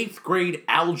my 8th grade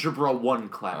Algebra 1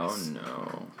 class. Oh,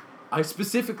 no. I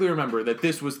specifically remember that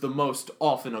this was the most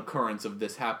often occurrence of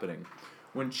this happening.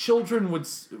 When children,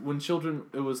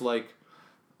 it was like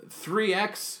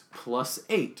 3x plus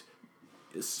 8.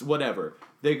 Whatever.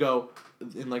 They go,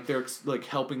 and like they're like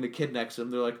helping the kid next to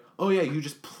them. They're like, oh yeah, you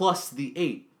just plus the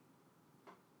 8.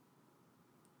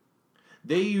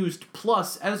 They used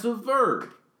plus as a verb.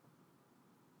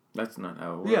 That's not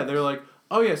how it works. Yeah, they're like,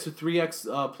 oh yeah, so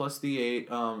 3x plus the 8.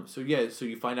 So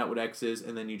you find out what x is,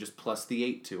 and then you just plus the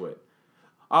 8 to it.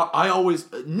 I always...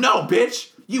 No,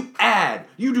 bitch! You add!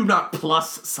 You do not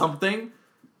plus something!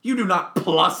 You do not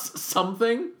plus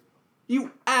something!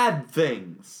 You add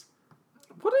things!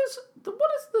 What is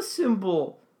the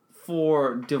symbol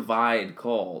for divide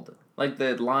called? Like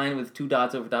the line with 2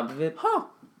 dots over top of it? Huh.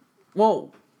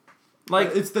 Well,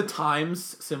 like it's the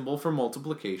times symbol for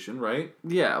multiplication, right?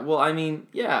 Yeah, well, I mean,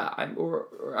 or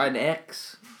an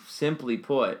X, simply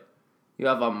put. You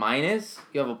have a minus,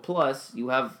 you have a plus, you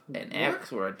have an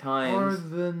X or a times. What are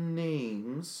the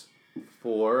names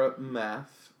for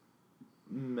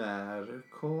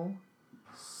mathematical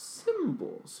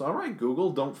symbols? All right,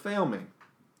 Google, don't fail me.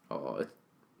 Oh,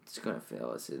 it's gonna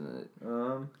fail us, isn't it?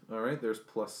 All right, there's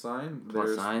plus sign.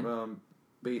 Plus sign.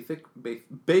 Basic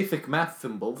math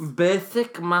symbols.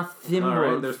 Basic math symbols. All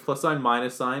right, there's plus sign,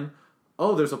 minus sign.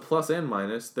 Oh, there's a plus and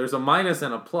minus. There's a minus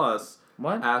and a plus.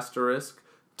 What? Asterisk.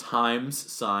 Times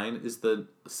sign is the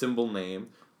symbol name.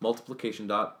 Multiplication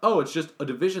dot. Oh, it's just a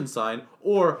division sign.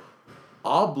 Or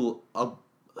obelus?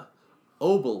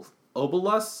 Obelus?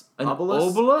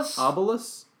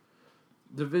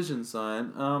 Division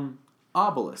sign.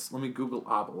 Obelus. Let me Google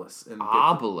obelus.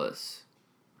 Obelus.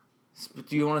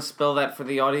 Do you want to spell that for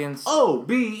the audience?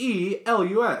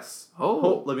 Obelus.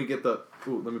 Oh. Let me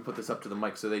put this up to the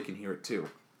mic so they can hear it too.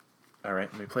 All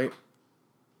right, let me play it.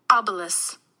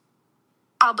 Obelus.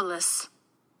 Obelus.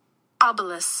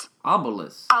 Obelus.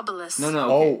 Obelus. Obelus. No. Okay.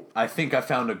 Oh, I think I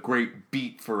found a great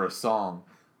beat for a song.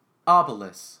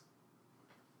 Obelus.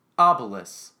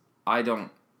 Obelus. I don't...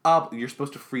 You're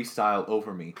supposed to freestyle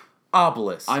over me.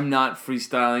 Obelus. I'm not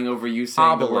freestyling over you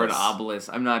saying the word Obelus. obelisk.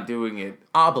 I'm not doing it.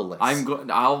 Obelus.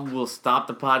 I will stop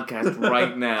the podcast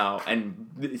right now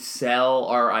and sell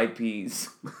our IPs.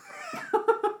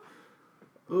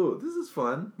 Ooh, this is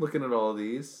fun. Looking at all of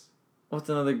these. What's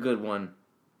another good one?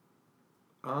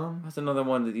 What's another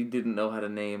one that you didn't know how to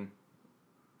name?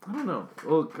 I don't know.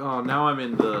 Oh, now I'm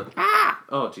into...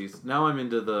 Oh, jeez. Now I'm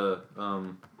into the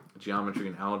geometry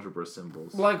and algebra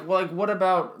symbols. Like what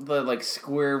about the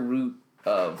square root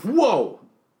of... Whoa!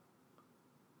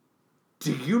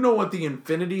 Do you know what the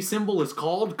infinity symbol is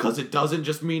called? Because it doesn't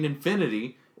just mean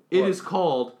infinity. It is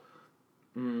called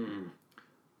a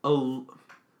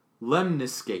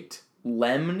lemniscate.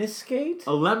 Lemniscate?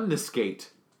 A lemniscate.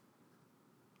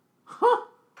 Huh.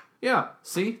 Yeah,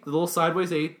 see? The little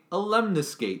sideways 8. A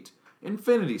lemniscate.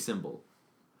 Infinity symbol.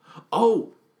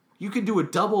 Oh, you can do a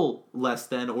double less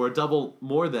than or a double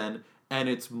more than, and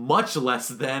it's much less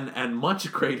than and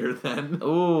much greater than.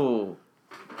 Ooh.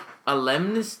 A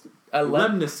lemniscate.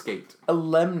 Lemniscate. A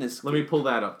lemniscate. Let me pull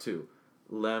that up too.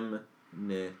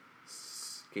 Lemniscate.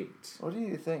 What do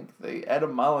you think the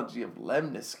etymology of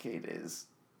lemniscate is?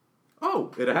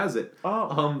 Oh, it has it.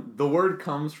 Oh. The word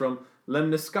comes from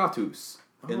lemniscatus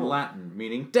in Latin,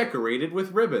 meaning decorated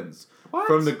with ribbons. What?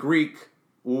 From the Greek,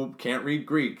 can't read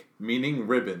Greek, meaning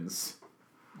ribbons.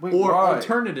 Wait, or why?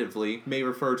 alternatively, may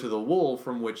refer to the wool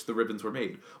from which the ribbons were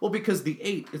made. Well, because the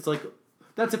 8, it's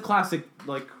that's a classic,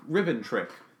 ribbon trick.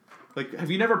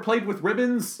 Have you never played with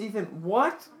ribbons? Ethan,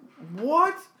 what?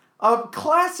 What? A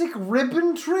classic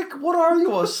ribbon trick? What are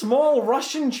you, a small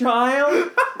Russian child?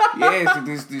 Yes, it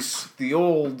is the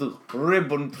old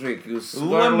ribbon trick. You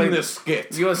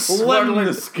Lemniscate. You swirling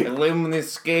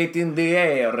lemniscate in the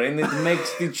air, and it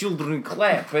makes the children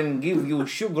clap and give you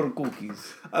sugar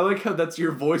cookies. I like how that's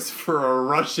your voice for a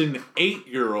Russian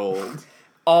 8-year-old.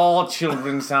 All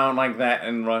children sound like that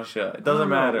in Russia. It doesn't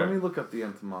matter. Let me look up the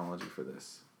etymology for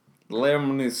this.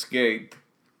 Lemniscate.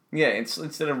 Yeah,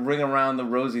 instead of ring around the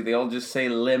rosy, they all just say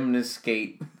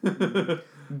lemniscate.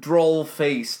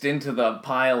 Droll-faced into the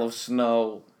pile of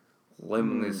snow.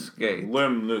 Lemniscate.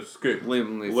 Lemniscate.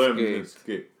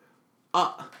 Lemniscate.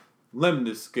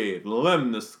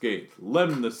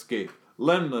 Lemniscate.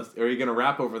 Are you going to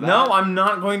rap over that? No, I'm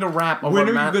not going to rap over When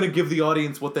are you going to give the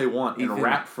audience what they want and Ethan,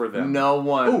 rap for them? No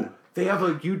one. Oh, they have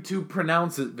a YouTube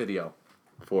pronounce it video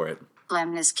for it.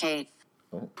 Lemniscate.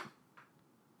 Oh.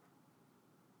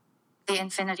 The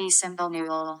infinity symbol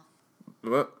null.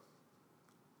 What?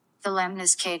 The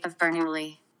lemniscate of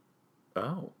Bernoulli.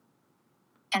 Oh.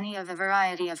 Any of a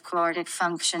variety of quartic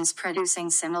functions producing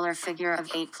similar figure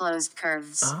of 8 closed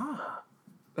curves. Ah.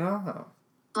 Oh.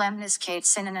 Lemniscate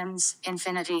synonyms: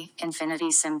 infinity,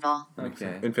 infinity symbol.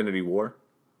 Okay. Infinity War.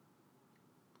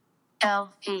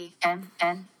 Lemniscate.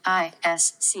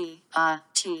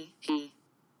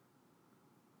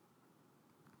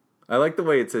 I like the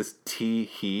way it says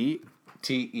T-he.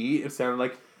 T-E. It sounded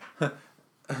like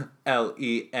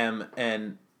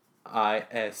Lemnisca.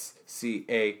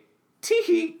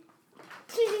 T-he.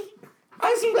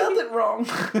 I spelled it wrong.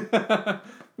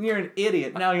 You're an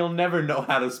idiot. Now you'll never know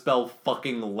how to spell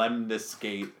fucking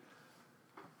lemniscate.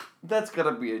 That's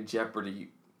gotta be a Jeopardy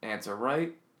answer,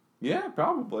 right? Yeah,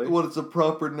 probably. What is the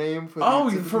proper name for?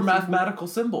 For mathematical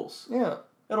symbols. Yeah.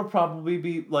 It'll probably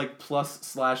be like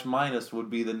plus/minus would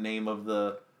be the name of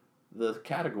the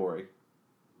category.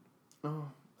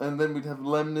 Oh. And then we'd have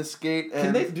lemniscate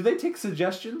and... Do they take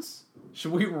suggestions?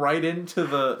 Should we write into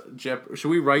the Should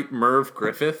we write Merv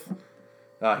Griffith?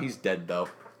 He's dead though.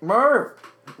 Merv!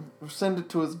 Send it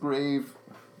to his grave.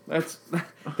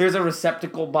 There's a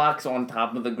receptacle box on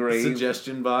top of the grave.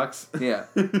 Suggestion box. Yeah.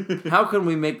 How can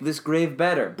we make this grave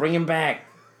better? Bring him back.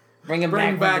 Bring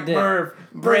back Merv.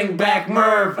 Bring back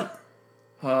Merv.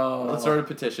 Oh. Let's start a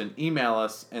petition. Email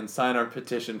us and sign our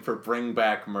petition for Bring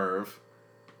Back Merv.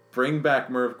 Bring back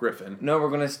Merv Griffin. No, we're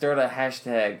gonna start a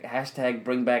hashtag. Hashtag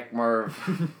Bring Back Merv.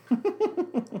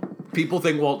 People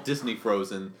think Walt Disney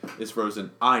is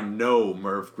frozen. I know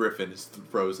Merv Griffin is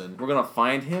frozen. We're gonna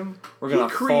find him. We're gonna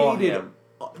He fall created him.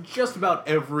 just about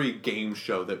every game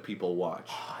show that people watch.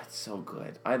 Oh, it's so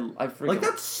good. I freaking... Like,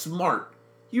 that's smart.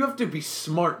 You have to be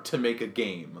smart to make a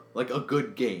game. Like, a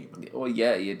good game. Well,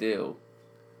 yeah, you do.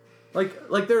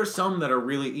 Like there are some that are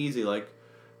really easy, like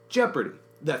Jeopardy.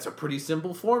 That's a pretty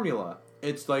simple formula.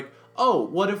 It's like, oh,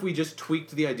 what if we just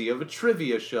tweaked the idea of a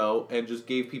trivia show and just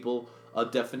gave people a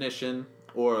definition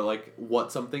or like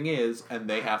what something is, and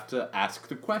they have to ask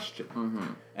the question. Mm-hmm.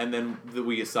 And then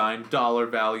we assign dollar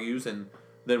values, and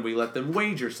then we let them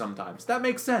wager sometimes. That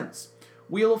makes sense.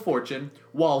 Wheel of Fortune,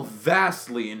 while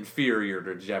vastly inferior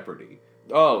to Jeopardy.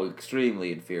 Oh,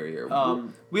 extremely inferior.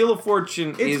 Wheel of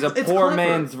Fortune is a it's poor clever.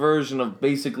 man's version of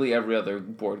basically every other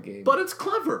board game. But it's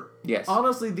clever. Yes.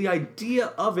 Honestly, the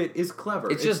idea of it is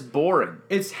clever. It's just boring.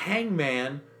 It's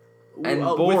Hangman And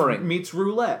boring. meets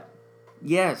roulette.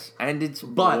 Yes, and it's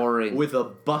But boring. with a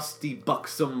busty,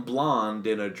 buxom blonde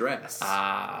in a dress.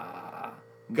 God,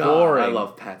 boring. I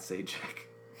love Pat Sajak.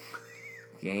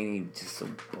 Yeah, he's just so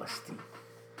busty.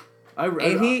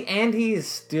 And he is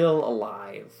still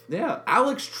alive. Yeah,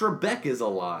 Alex Trebek is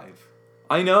alive.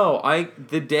 I know. I'm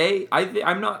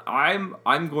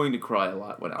going to cry a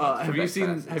lot when Alex Have Trebek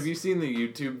passes. Have you seen the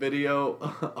YouTube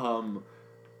video?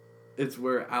 It's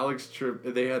where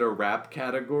they had a rap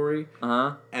category,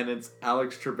 and it's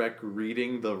Alex Trebek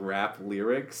reading the rap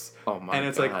lyrics. Oh my god! And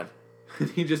it's like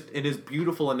he just in his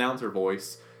beautiful announcer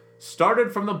voice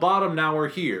started from the bottom. Now we're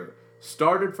here.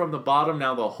 Started from the bottom.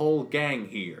 Now the whole gang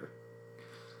here.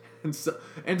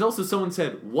 And also someone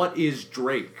said, "What is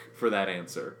Drake?" for that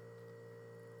answer.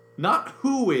 Not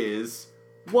who is,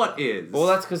 what is. Well,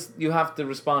 that's because you have to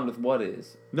respond with what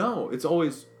is. No, it's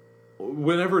always,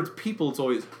 whenever it's people, it's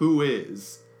always who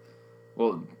is.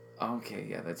 Well, okay,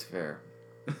 yeah, that's fair.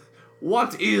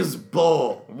 What is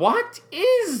Bull? What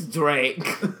is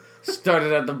Drake?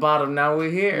 Started at the bottom, now we're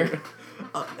here.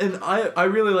 And I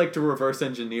really like to reverse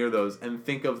engineer those and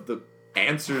think of the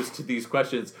answers to these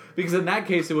questions, because in that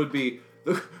case it would be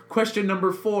the question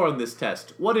number 4 on this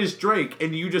test. What is Drake?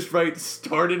 And you just write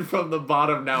started from the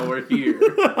bottom, now we're here.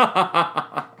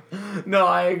 No,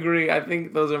 I agree. I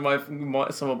think those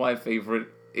are some of my favorite.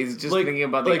 Is just thinking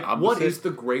about the opposite. What is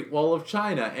the Great Wall of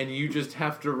China? And you just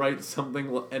have to write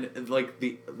something, and like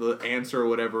the answer or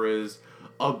whatever is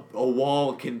a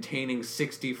wall containing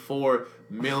 64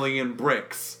 million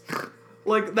bricks.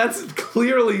 Like, that's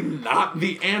clearly not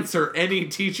the answer any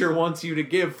teacher wants you to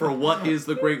give for what is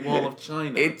the Great Wall of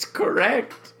China. It's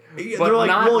correct. Yeah, but they're like,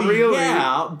 not well, really.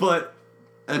 yeah, but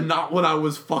not what I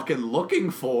was fucking looking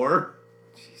for.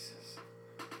 Jesus.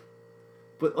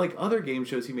 But like other game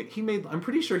shows he made I'm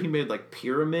pretty sure he made like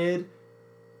Pyramid.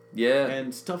 Yeah.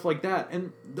 And stuff like that.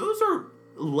 And those are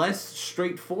less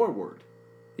straightforward.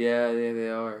 Yeah, they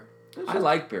are. I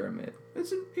like Pyramid.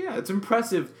 It's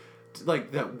impressive.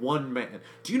 Like that one man.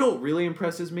 Do you know what really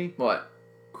impresses me? What?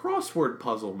 Crossword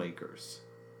puzzle makers.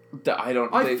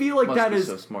 I feel like that is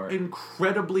so smart.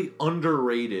 incredibly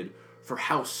underrated for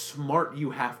how smart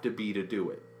you have to be to do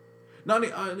it.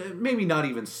 Maybe not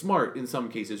even smart in some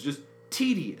cases, just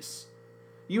tedious.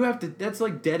 You have to. That's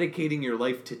like dedicating your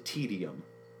life to tedium.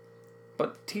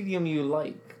 But tedium you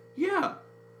like. Yeah.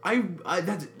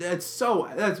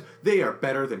 They are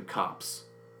better than cops.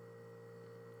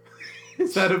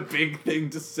 Is that a big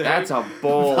thing to say? That's a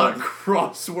bold... The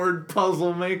crossword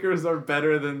puzzle makers are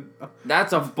better than...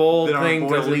 That's a bold thing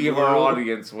to leave our world.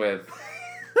 audience with.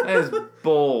 That is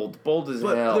bold. Bold as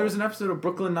hell. There was an episode of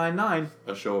Brooklyn Nine-Nine,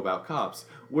 a show about cops,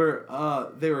 where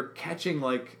they were catching,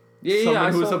 like,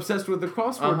 someone who was obsessed with the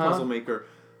crossword puzzle maker.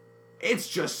 It's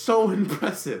just so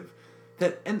impressive.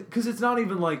 Because it's not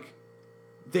even, like...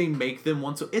 They make them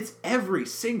once. It's every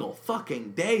single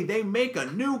fucking day they make a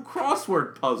new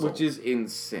crossword puzzle, which is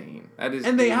insane. That is,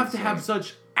 and they have to have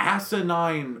such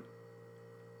asinine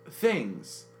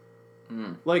things,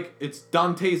 like it's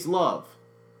Dante's Love,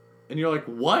 and you're like,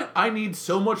 what? I need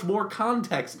so much more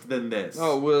context than this.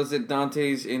 Oh, was it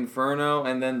Dante's Inferno,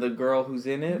 and then the girl who's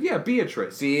in it? Yeah,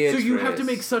 Beatrice. So you have to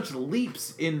make such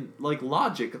leaps in like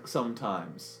logic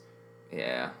sometimes.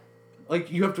 Yeah, like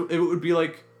you have to. It would be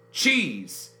like.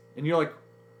 Cheese, and you're like,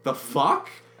 the fuck?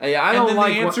 Yeah, I don't and then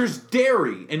like the answer's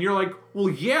dairy, and you're like, well,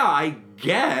 yeah, I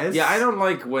guess. Yeah, I don't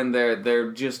like when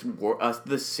they're just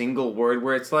the single word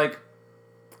where it's like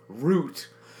root.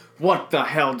 What the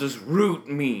hell does root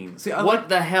mean? See, what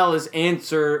the hell is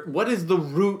answer? What is the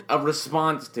root a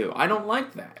response to? I don't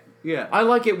like that. Yeah, I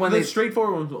like it when the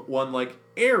straightforward one like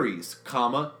Aries,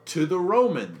 comma, to the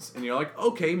Romans. And you're like,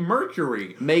 okay,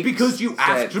 Mercury. Because you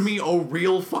asked me a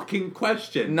real fucking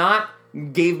question. Not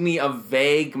gave me a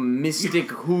vague,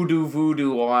 mystic hoodoo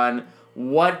voodoo on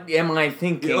what am I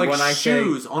thinking like when I say...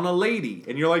 shoes on a lady.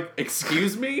 And you're like,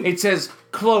 excuse me? It says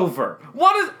clover.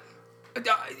 What is...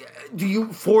 do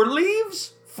you... 4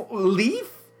 leaves?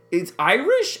 Leaf? It's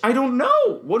Irish? I don't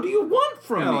know. What do you want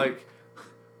from me? Like...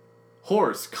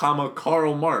 Horse, comma,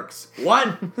 Karl Marx.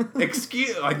 What?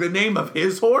 Excuse... Like the name of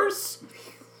his horse?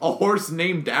 A horse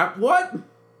named at what?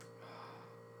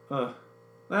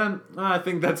 Then I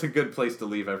think that's a good place to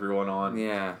leave everyone on.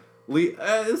 Yeah.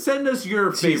 Send us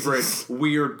your favorite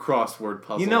weird crossword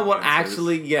puzzle. You know what? answers.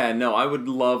 Actually, yeah, no, I would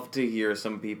love to hear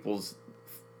some people's...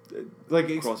 Like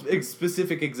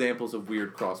specific examples of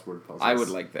weird crossword puzzles. I would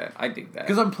like that. I dig that.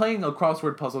 Because I'm playing a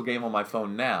crossword puzzle game on my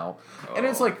phone now, and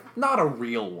it's like not a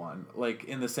real one, like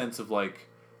in the sense of like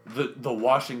the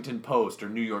Washington Post or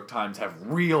New York Times have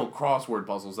real crossword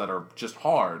puzzles that are just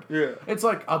hard. Yeah. It's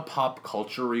like a pop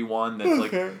culture-y one that's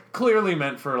like clearly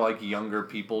meant for like younger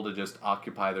people to just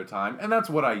occupy their time, and that's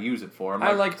what I use it for.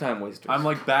 I like time wasters. I'm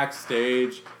like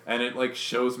backstage, and it like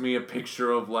shows me a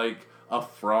picture of like a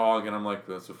frog, and I'm like,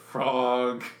 that's a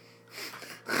frog.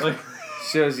 Like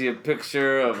shows you a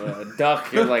picture of a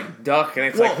duck. You're like duck, and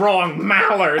it's like wrong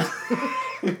mallard.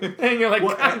 And you're like,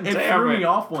 God it damn threw it. me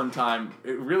off one time,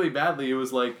 really badly. It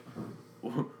was like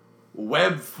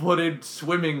web-footed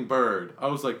swimming bird. I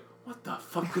was like, what the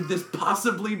fuck could this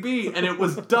possibly be? And it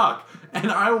was duck,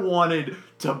 and I wanted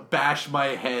to bash my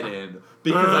head in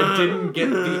because I didn't get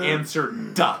the answer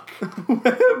duck.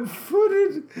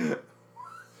 Web-footed.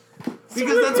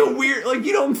 Because that's a weird, like,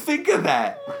 you don't think of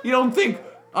that. You don't think,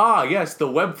 yes, the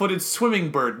web-footed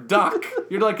swimming bird, duck.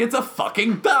 You're like, it's a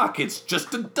fucking duck. It's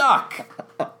just a duck.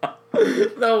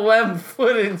 The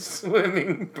web-footed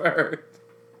swimming bird.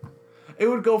 It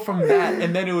would go from that,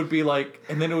 and then it would be like,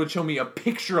 and then it would show me a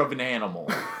picture of an animal.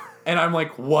 And I'm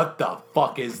like, what the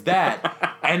fuck is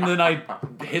that? And then I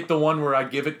hit the one where I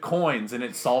give it coins, and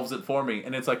it solves it for me.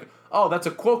 And it's like, oh, that's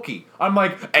a quokey. I'm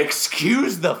like,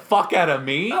 excuse the fuck out of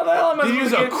me? How the hell am I Did you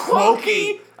use supposed a to get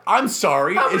quokey? I'm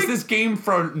sorry. Is this game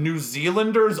for New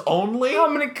Zealanders only? How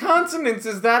many consonants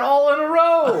is that all in a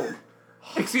row?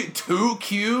 Excuse 2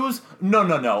 Qs?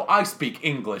 No. I speak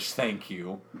English, thank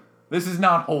you. This is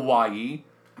not Hawaii.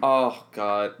 Oh,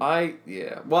 God. Well,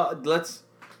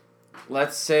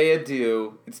 let's say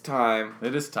adieu. It's time.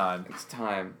 It is time. It's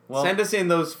time. Well, send us in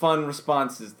those fun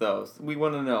responses, though. We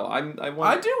want to know. I do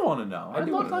want to know. I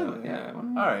do want to know. Yeah.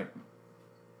 All right.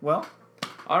 Well.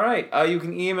 All right. You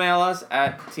can email us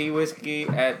at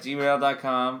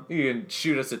twhiskey@gmail.com. You can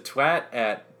shoot us a twat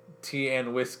at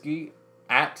tnwhiskey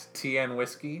at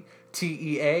tnwhiskey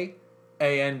TEANDWHISK.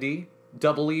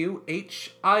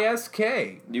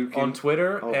 You can on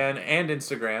Twitter and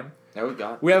Instagram. There we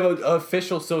go. We have an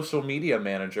official social media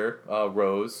manager,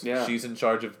 Rose. Yeah. She's in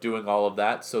charge of doing all of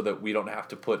that so that we don't have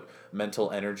to put mental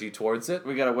energy towards it.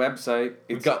 We got a website.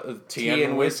 We've got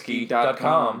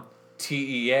tnwhiskey.com.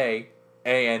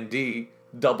 TEANDWHISKY.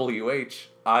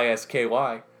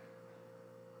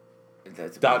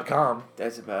 .com.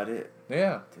 That's about it.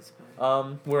 Yeah. That's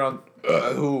about it. We're on.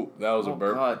 That was a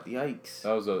burp. Oh God! Yikes!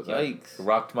 Yikes!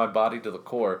 Rocked my body to the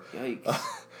core. Yikes!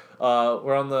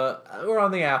 We're on the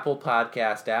Apple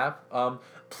Podcast app.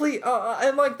 please,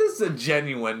 and like this is a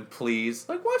genuine please.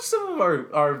 Like watch some of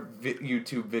our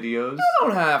YouTube videos. You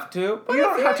don't have to. You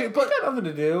don't have to, but you got nothing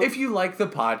to do. If you like the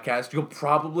podcast, you'll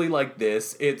probably like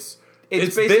this. It's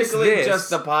basically this, just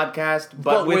the podcast,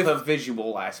 but with a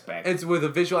visual aspect. It's with a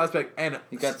visual aspect, and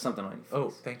you got something on your face. Oh,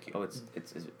 thank you. Oh, it's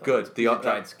good. It's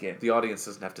dried skin. The audience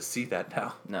doesn't have to see that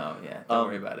now. No, yeah, don't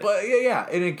worry about it. But yeah,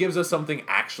 and it gives us something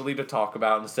actually to talk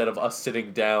about instead of us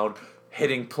sitting down,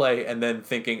 hitting play, and then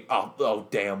thinking, oh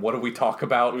damn, what do we talk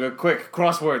about? Quick,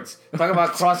 crosswords. Talk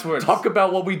about crosswords. Talk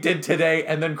about what we did today,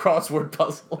 and then crossword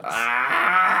puzzles.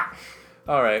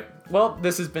 All right. Well,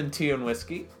 this has been Tea and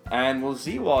Whiskey. And we'll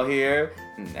see you all here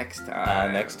next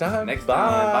time. Next time. Next Bye.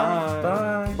 time.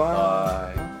 Bye.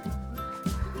 Bye.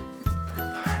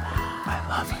 Bye. I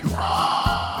love you all.